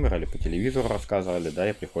кто-то умер, или по телевизору рассказывали, да,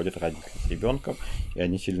 и приходят родители с ребенком, и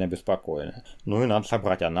они сильно обеспокоены. Ну, и надо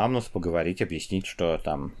собрать анамнез, поговорить, объяснить, что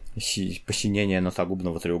там посинение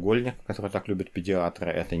носогубного треугольника, который так любят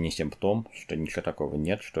педиатры, это не симптом, что ничего такого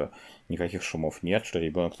нет, что никаких шумов нет, что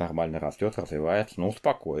ребенок нормально растет, развивается, ну,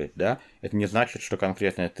 успокоить, да? Это не значит, что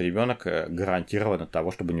конкретно этот ребенок гарантирован от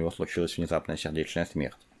того, чтобы у него случилась внезапная сердечная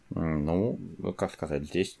смерть. Ну, как сказать,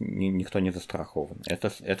 здесь никто не застрахован.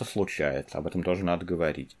 Это случается, об этом тоже надо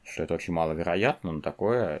говорить. Что это очень маловероятно, но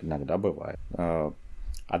такое иногда бывает.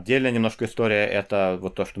 Отдельная немножко история — это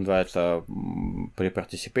вот то, что называется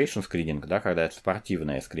pre-participation скрининг, да, когда это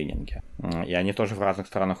спортивные скрининги. И они тоже в разных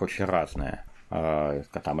странах очень разные.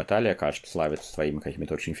 Там Италия, кажется, славится своими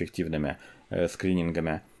какими-то очень эффективными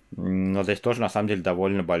скринингами. Но здесь тоже, на самом деле,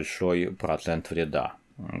 довольно большой процент вреда.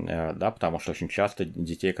 Да, потому что очень часто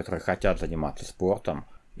детей, которые хотят заниматься спортом,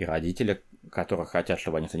 и родители, которые хотят,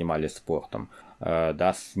 чтобы они занимались спортом,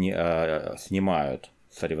 да, снимают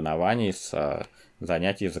соревнований с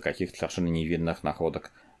занятий из-за каких-то совершенно невинных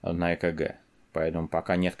находок на ЭКГ. Поэтому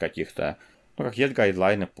пока нет каких-то, как есть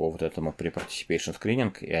гайдлайны по вот этому pre-participation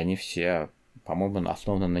скрининг, и они все, по-моему,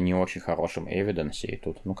 основаны на не очень хорошем эвиденсе, и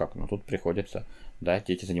тут, тут приходится, да,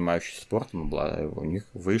 дети, занимающиеся спортом, у них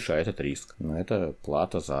выше этот риск, но это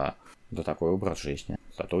плата за такой образ жизни.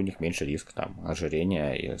 Зато у них меньше риск там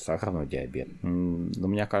ожирения и сахарного диабета. Но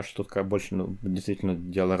мне кажется, тут больше действительно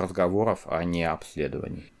дело разговоров, а не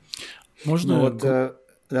обследований. Можно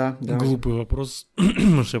глупый вопрос,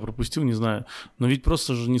 может, я пропустил, не знаю. Но ведь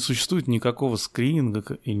просто же не существует никакого скрининга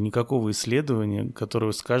и никакого исследования,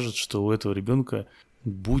 которое скажет, что у этого ребенка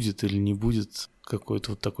будет или не будет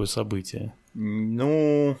какое-то вот такое событие.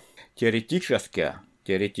 Ну, теоретически,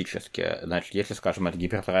 значит, если, скажем, это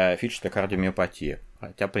гипертрофическая кардиомиопатия,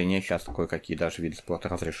 хотя при ней сейчас кое-какие даже виды спорта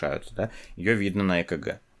разрешаются, да, ее видно на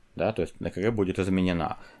ЭКГ, да, то есть на ЭКГ будет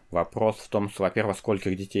изменена. Вопрос в том, что, во-первых,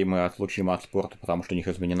 скольких детей мы отлучим от спорта, потому что у них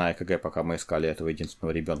изменена ЭКГ, пока мы искали этого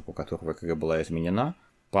единственного ребенка, у которого ЭКГ была изменена.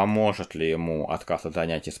 Поможет ли ему отказ от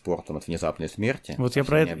занятий спортом от внезапной смерти? Вот я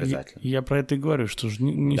про это и говорю, что же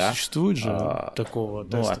не существует же такого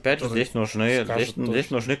теста. Ну, опять же, здесь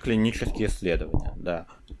нужны клинические исследования, да.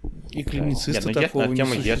 И клиницисты такого не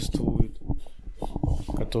существует.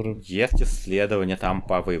 Есть исследования там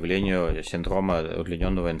по выявлению синдрома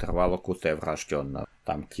удлиненного интервала КУТ врожденного.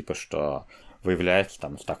 Там типа что выявляется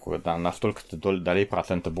там на столько-то долей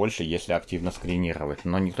процента больше, если активно скринировать.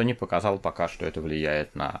 Но никто не показал пока, что это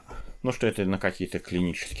влияет что это на какие-то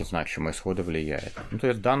клинически значимые исходы влияет. Ну, то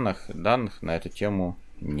есть данных на эту тему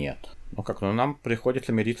нет. Нам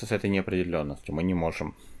приходится мириться с этой неопределенностью. Мы не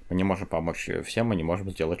можем помочь всем, мы не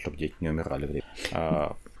можем сделать, чтобы дети не умирали.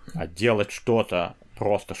 А делать что-то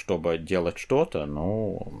просто чтобы делать что-то,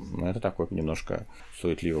 это такой немножко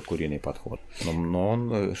суетливо-куриный подход. Но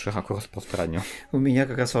он широко распространен. У меня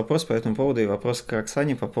как раз вопрос по этому поводу и вопрос к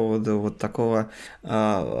Оксане по поводу вот такого...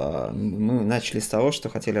 Мы начали с того, что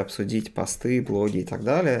хотели обсудить посты, блоги и так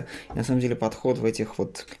далее. И на самом деле подход в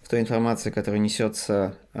той информации, которая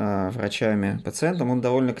несется врачами пациентам, он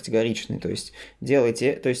довольно категоричный. То есть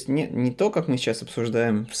не то, как мы сейчас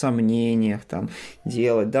обсуждаем в сомнениях, там,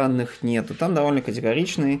 делать, данных нету. Там довольно категоричный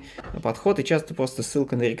подход и часто просто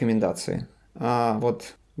ссылка на рекомендации.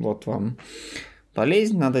 Вот вам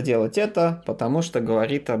болезнь, надо делать это, потому что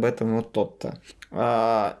говорит об этом вот тот-то.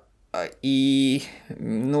 И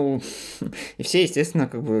все, естественно,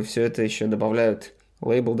 все это еще добавляют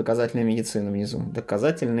лейбл «доказательная медицина» внизу.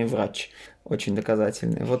 Доказательный врач. Очень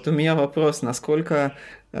доказательный. Вот у меня вопрос, насколько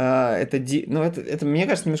это, мне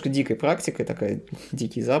кажется, немножко дикой практикой, такая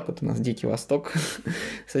дикий Запад, у нас дикий Восток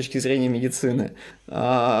с точки зрения медицины.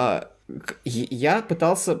 Я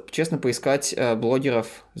пытался, честно, поискать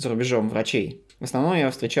блогеров за рубежом, врачей. В основном я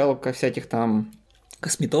встречал всяких там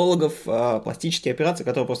косметологов, пластические операции,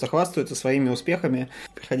 которые просто хвастаются своими успехами.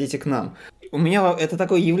 Приходите к нам. У меня это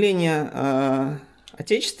такое явление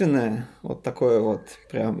отечественное, вот такое вот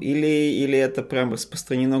прям, или это прям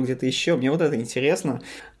распространено где-то еще. Мне вот это интересно,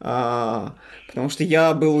 потому что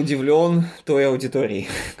я был удивлен той аудиторией,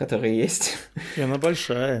 которая есть. И она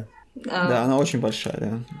большая. Да, она очень большая,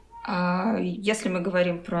 да. Если мы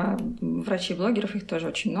говорим про врачей-блогеров, их тоже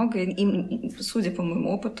очень много. И, судя по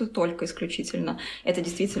моему опыту, только исключительно это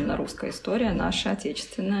действительно русская история, наша,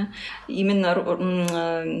 отечественная. Именно,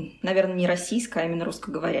 наверное, не российская, а именно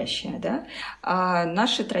русскоговорящая. Да? А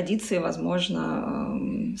наши традиции, возможно,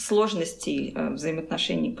 сложностей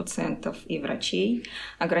взаимоотношений пациентов и врачей,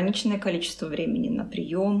 ограниченное количество времени на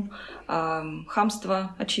прием,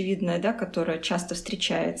 хамство очевидное, да, которое часто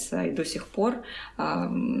встречается и до сих пор,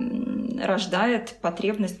 рождает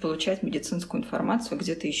потребность получать медицинскую информацию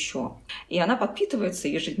где-то еще. И она подпитывается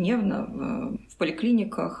ежедневно в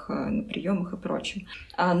поликлиниках, на приемах и прочем.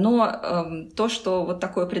 Но то, что вот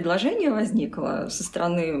такое предложение возникло со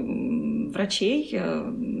стороны врачей,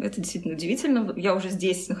 это действительно удивительно. Я уже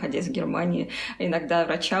здесь, находясь в Германии, иногда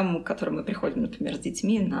врачам, к которым мы приходим, например, с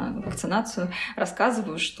детьми на вакцинацию,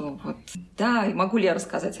 рассказываю, что вот, да, могу ли я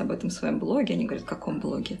рассказать об этом в своем блоге? Они говорят, в каком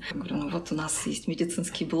блоге? Я говорю, вот у нас есть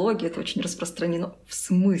медицинские блоги, это очень распространено. В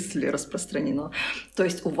смысле распространено? То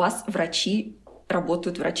есть у вас врачи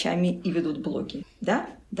работают врачами и ведут блоги, да?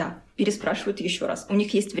 Да. Переспрашивают еще раз. У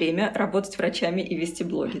них есть время работать врачами и вести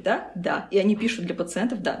блоги, да? Да. И они пишут для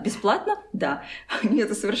пациентов, да. Бесплатно? Да. Они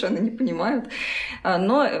это совершенно не понимают.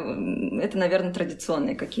 Но это, наверное,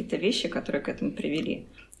 традиционные какие-то вещи, которые к этому привели.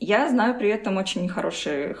 Я знаю при этом очень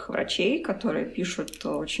хороших врачей, которые пишут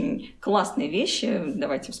очень классные вещи.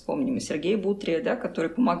 Давайте вспомним Сергея Бутрия, да, который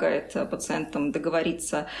помогает пациентам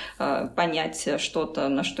договориться, понять что-то,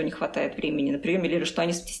 на что не хватает времени на приеме, или что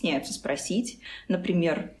они стесняются спросить.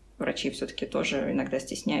 Например, врачи все-таки тоже иногда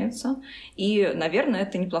стесняются. И, наверное,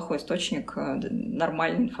 это неплохой источник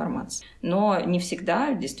нормальной информации. Но не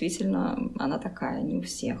всегда, действительно, она такая, не у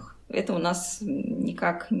всех. Это у нас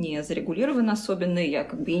никак не зарегулировано особенно. Я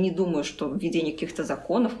и не думаю, что введение каких-то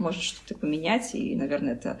законов может что-то поменять. И,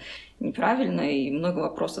 наверное, это неправильно. И много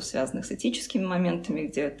вопросов, связанных с этическими моментами,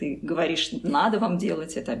 где ты говоришь, надо вам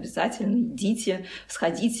делать, это обязательно, идите,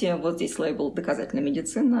 сходите. Вот здесь лейбл «Доказательная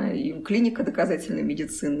медицина», и клиника доказательной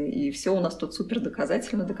медицины. И все у нас тут супер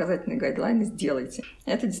доказательно, доказательные гайдлайны, сделайте.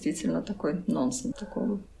 Это действительно такой нонсенс,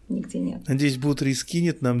 такого нигде нет. Надеюсь, Бутри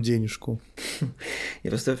скинет нам денежку. И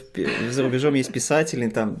просто за рубежом есть писатели,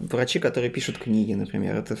 там врачи, которые пишут книги,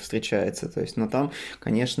 например, это встречается. То есть, но там,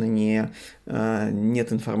 конечно, нет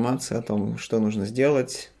информации о том, что нужно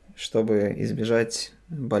сделать, чтобы избежать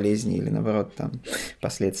болезни или, наоборот, там,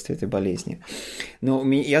 последствий этой болезни. Но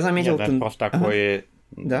я заметил... Нет, это просто такой...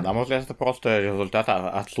 Да? На мой взгляд, это просто результат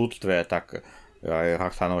отсутствия так...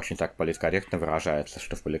 Роксана очень так политкорректно выражается,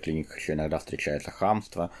 что в поликлиниках еще иногда встречается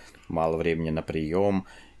хамство, мало времени на прием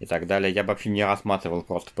и так далее. Я бы вообще не рассматривал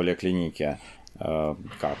просто поликлиники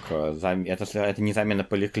как... Это не замена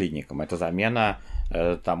поликлиникам, это замена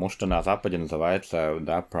тому, что на Западе называется,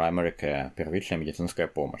 да, primary care, первичная медицинская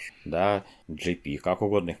помощь, да, GP, как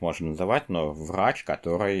угодно их можно называть, но врач,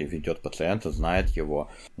 который ведет пациента, знает его,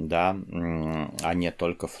 да, а не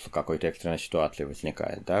только в какой-то экстренной ситуации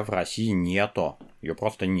возникает, да, в России нету, ее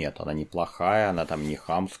просто нет, она не плохая, она там не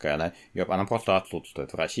хамская, она просто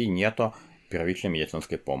отсутствует, в России нету первичной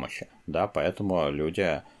медицинской помощи, да, поэтому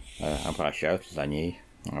люди обращаются за ней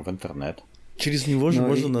в интернет. Через него же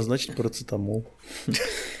можно назначить парацетамол.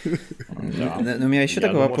 Но у меня еще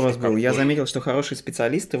такой вопрос был. Я заметил, что хорошие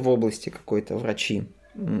специалисты в области какой-то, врачи,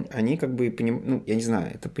 они я не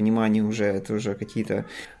знаю, это понимание уже, это уже какие-то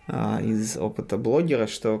из опыта блогера,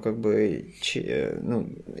 что мы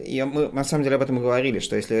на самом деле об этом и говорили,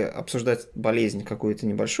 что если обсуждать болезнь какую-то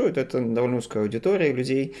небольшую, то это довольно узкая аудитория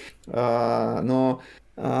людей, но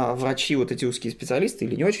врачи, вот эти узкие специалисты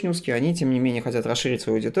или не очень узкие, они, тем не менее, хотят расширить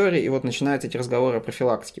свою аудиторию, и вот начинаются эти разговоры о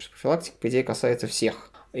профилактике. Профилактика, по идее, касается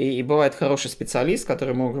всех. И бывает хороший специалист,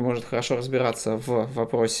 который может хорошо разбираться в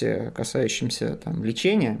вопросе, касающемся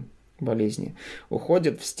лечения болезни,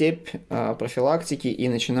 уходит в степь профилактики, и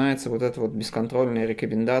начинается вот это вот бесконтрольные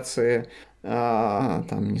рекомендации,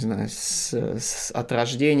 не знаю, от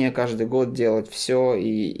рождения каждый год делать все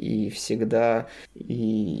и всегда,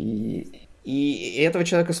 и этого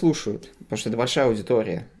человека слушают, потому что это большая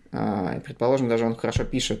аудитория. Предположим, даже он хорошо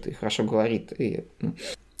пишет и хорошо говорит. И,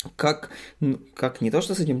 как не то,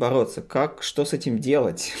 что с этим бороться, что с этим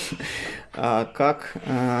делать, как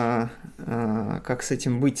с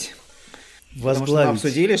этим быть. Потому что мы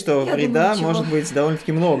обсудили, что вреда может быть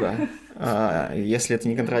довольно-таки много, если это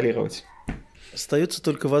не контролировать. Остается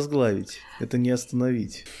только возглавить, это не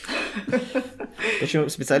остановить. Причем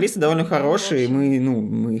специалисты довольно хорошие,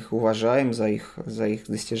 мы их уважаем за их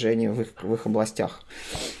достижения в их областях.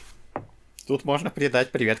 Тут можно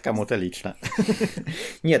передать привет кому-то лично.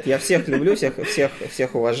 Нет, я всех люблю,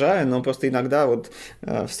 всех уважаю, но просто иногда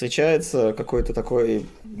встречается какой-то такой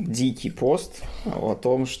дикий пост о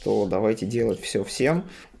том, что давайте делать все всем,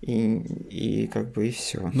 и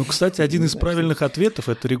все. Кстати, один из правильных ответов –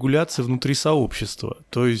 это регуляция внутри сообщества.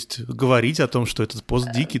 То есть говорить о том, что этот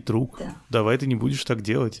пост дикий друг. Да. Давай ты не будешь так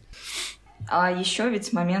делать. А еще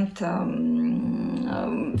ведь момент...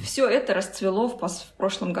 Все это расцвело в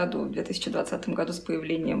прошлом году, в 2020 году, с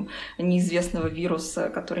появлением неизвестного вируса,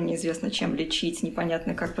 который неизвестно чем лечить,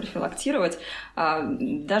 непонятно как профилактировать.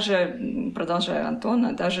 Даже, продолжая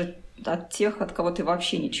Антона, даже от тех, от кого ты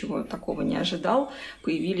вообще ничего такого не ожидал,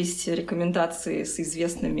 появились рекомендации с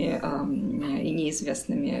известными и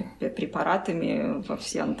неизвестными препаратами во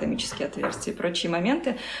все анатомические отверстия и прочие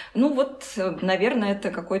моменты. Наверное, это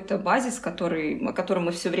какой-то базис, о котором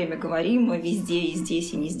мы все время говорим, везде, и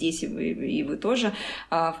здесь, и не здесь, и вы тоже,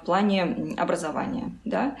 в плане образования.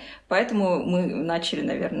 Да? Поэтому мы начали,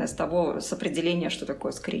 наверное, с определения, что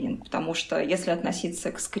такое скрининг. Потому что если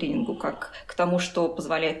относиться к скринингу как к тому, что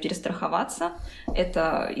позволяет перестраховаться,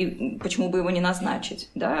 и почему бы его не назначить,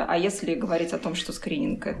 да? А если говорить о том, что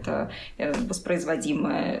скрининг – это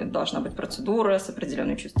воспроизводимая должна быть процедура с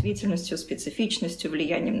определенной чувствительностью, специфичностью,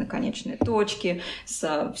 влиянием на конечные точки,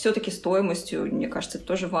 все-таки стоимостью, мне кажется, это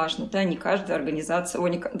тоже важно, да? Не каждая организация,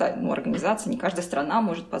 не каждая страна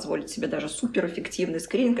может позволить себе даже суперэффективный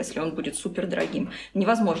скрининг, если он будет супердорогим.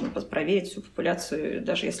 Невозможно проверить всю популяцию,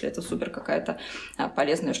 даже если это супер какая-то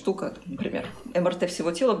полезная штука, например, МРТ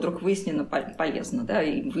всего тела вдруг выяснено полезно, да,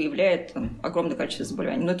 и выявляет огромное количество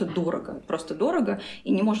заболеваний. Но это дорого, просто дорого,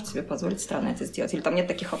 и не может себе позволить страна это сделать, или там нет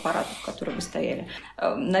таких аппаратов, которые бы стояли.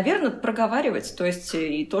 Наверное, проговаривать, то есть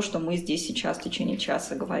и то, что мы здесь сейчас в течение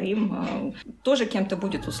часа говорим, тоже кем-то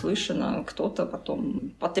будет услышано, кто-то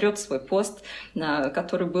потом потрет свой пост,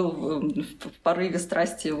 который был в порыве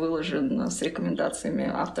страсти выложен с рекомендациями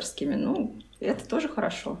авторскими. Ну, это тоже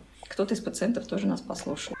хорошо. Кто-то из пациентов тоже нас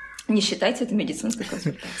послушал. Не считайте это медицинской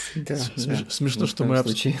консультацией. Да, смешно, что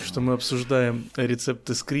мы обсуждаем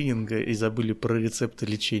рецепты скрининга и забыли про рецепты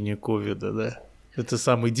лечения ковида, да? Это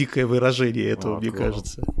самое дикое выражение этого, мне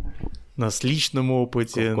кажется. На личном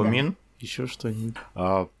опыте. Куркумин? Еще что-нибудь.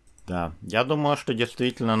 Да, я думаю, что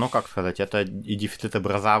действительно, ну, как сказать, это и дефицит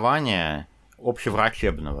образования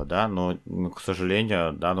общеврачебного, да, но, к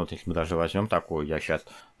сожалению, да, ну, вот если мы даже возьмем такую, я сейчас,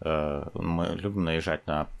 мы любим наезжать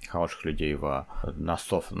на хороших людей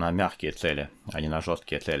на мягкие цели, а не на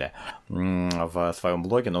жесткие цели в своем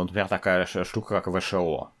блоге, но, например, такая штука, как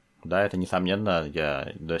ВШО, да, это, несомненно,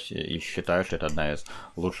 я считаю, что это одна из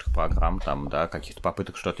лучших программ, там, да, каких-то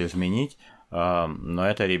попыток что-то изменить, но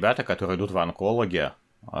это ребята, которые идут в онкологи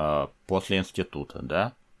после института,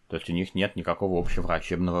 да, то есть у них нет никакого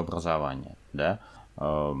общеврачебного образования, да.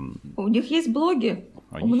 У них есть блоги,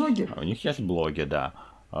 у многих. У них есть блоги, да.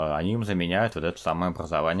 Они им заменяют вот это самое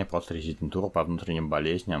образование, просто резидентуру по внутренним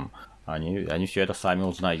болезням. Они все это сами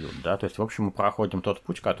узнают, да. То есть, в общем, мы проходим тот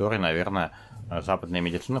путь, который, наверное, западная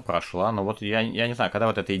медицина прошла. Но вот я не знаю, когда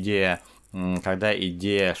вот эта идея,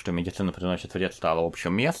 что медицина приносит вред, стала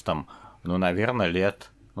общим местом, ну, наверное,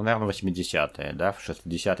 80-е, да, в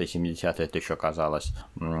 60-е, 70-е это еще казалось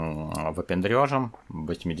выпендрежем, в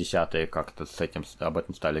 80-е как-то об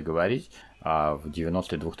этом стали говорить, а в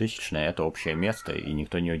 90-е, 2000-е это общее место, и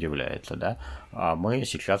никто не удивляется, да, а мы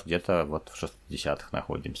сейчас где-то вот в 60-х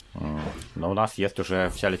находимся. Но у нас есть уже,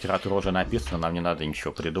 вся литература уже написана, нам не надо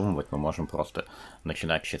ничего придумывать, мы можем просто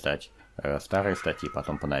начинать читать старые статьи,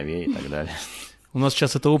 потом поновее и так далее. У нас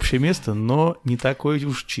сейчас это общее место, но не такое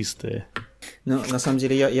уж чистое. Ну, на самом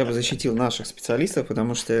деле, я бы защитил наших специалистов,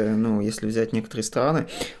 потому что, ну, если взять некоторые страны,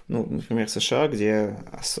 ну, например, США, где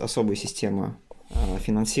особая система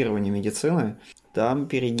финансирования медицины, там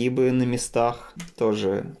перегибы на местах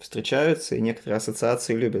тоже встречаются, и некоторые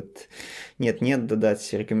ассоциации любят нет-нет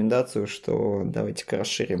дать рекомендацию, что давайте-ка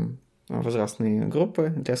расширим возрастные группы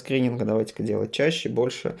для скрининга, давайте-ка делать чаще,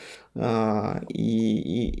 больше. Не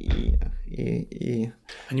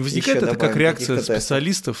возникает это как реакция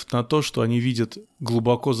специалистов на то, что они видят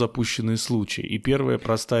глубоко запущенные случаи. И первая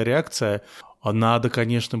простая реакция – надо,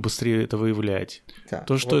 конечно, быстрее это выявлять. Да.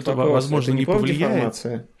 То, что вот это, возможно, не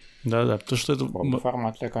повлияет. Да, то, что это...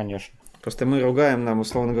 Информация, конечно. Просто мы ругаем нам,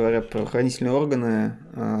 условно говоря, правоохранительные органы,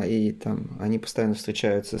 и там они постоянно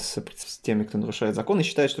встречаются с теми, кто нарушает закон, и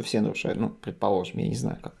считают, что все нарушают. Ну, предположим, я не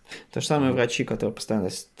знаю как. То же самое врачи, которые постоянно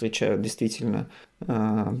встречают действительно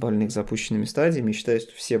больных с запущенными стадиями, и считают,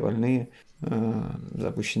 что все больные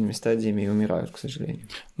запущенными стадиями и умирают, к сожалению.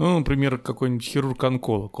 Ну, например, какой-нибудь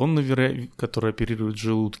хирург-онколог, который оперирует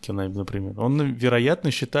желудки, например, он,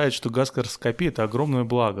 вероятно, считает, что гастроскопия – это огромное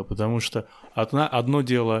благо, потому что одно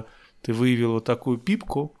дело – ты выявил вот такую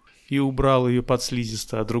пипку и убрал ее под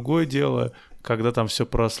слизисто, а другое дело, когда там все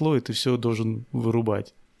просло, и ты все должен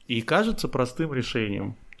вырубать. И кажется простым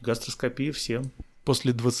решением. Гастроскопия всем.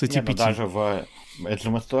 После 25. Нет, даже это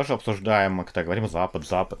мы тоже обсуждаем, когда говорим Запад,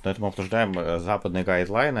 но это мы обсуждаем западные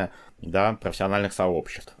гайдлайны, да, профессиональных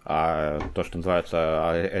сообществ. А то, что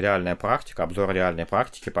называется реальная практика, обзор реальной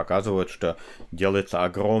практики показывает, что делается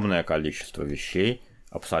огромное количество вещей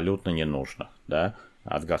абсолютно ненужных, да.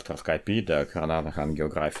 От гастроскопии до коронарных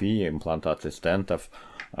ангиографий, имплантации стентов,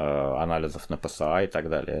 анализов на ПСА и так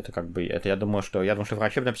далее. Это как бы, я думаю, что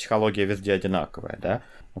врачебная психология везде одинаковая, да.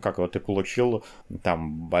 Ну, как вот ты получил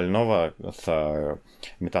там больного с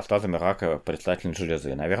метастазами рака предстательной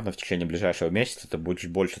железы. Наверное, в течение ближайшего месяца ты будешь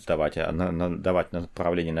больше давать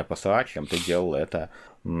направление на ПСА, чем ты делал это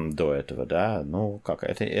до этого, да. Ну, как,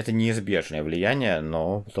 это неизбежное влияние,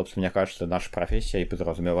 но, собственно, мне кажется, наша профессия и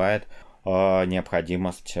подразумевает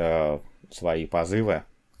необходимость свои позывы,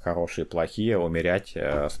 хорошие, плохие, умерять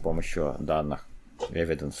с помощью данных,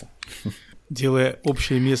 эвиденса. Делая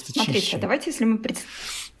общее место чище. Смотрите, давайте, если мы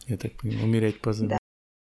Я так понимаю, умерять позывы.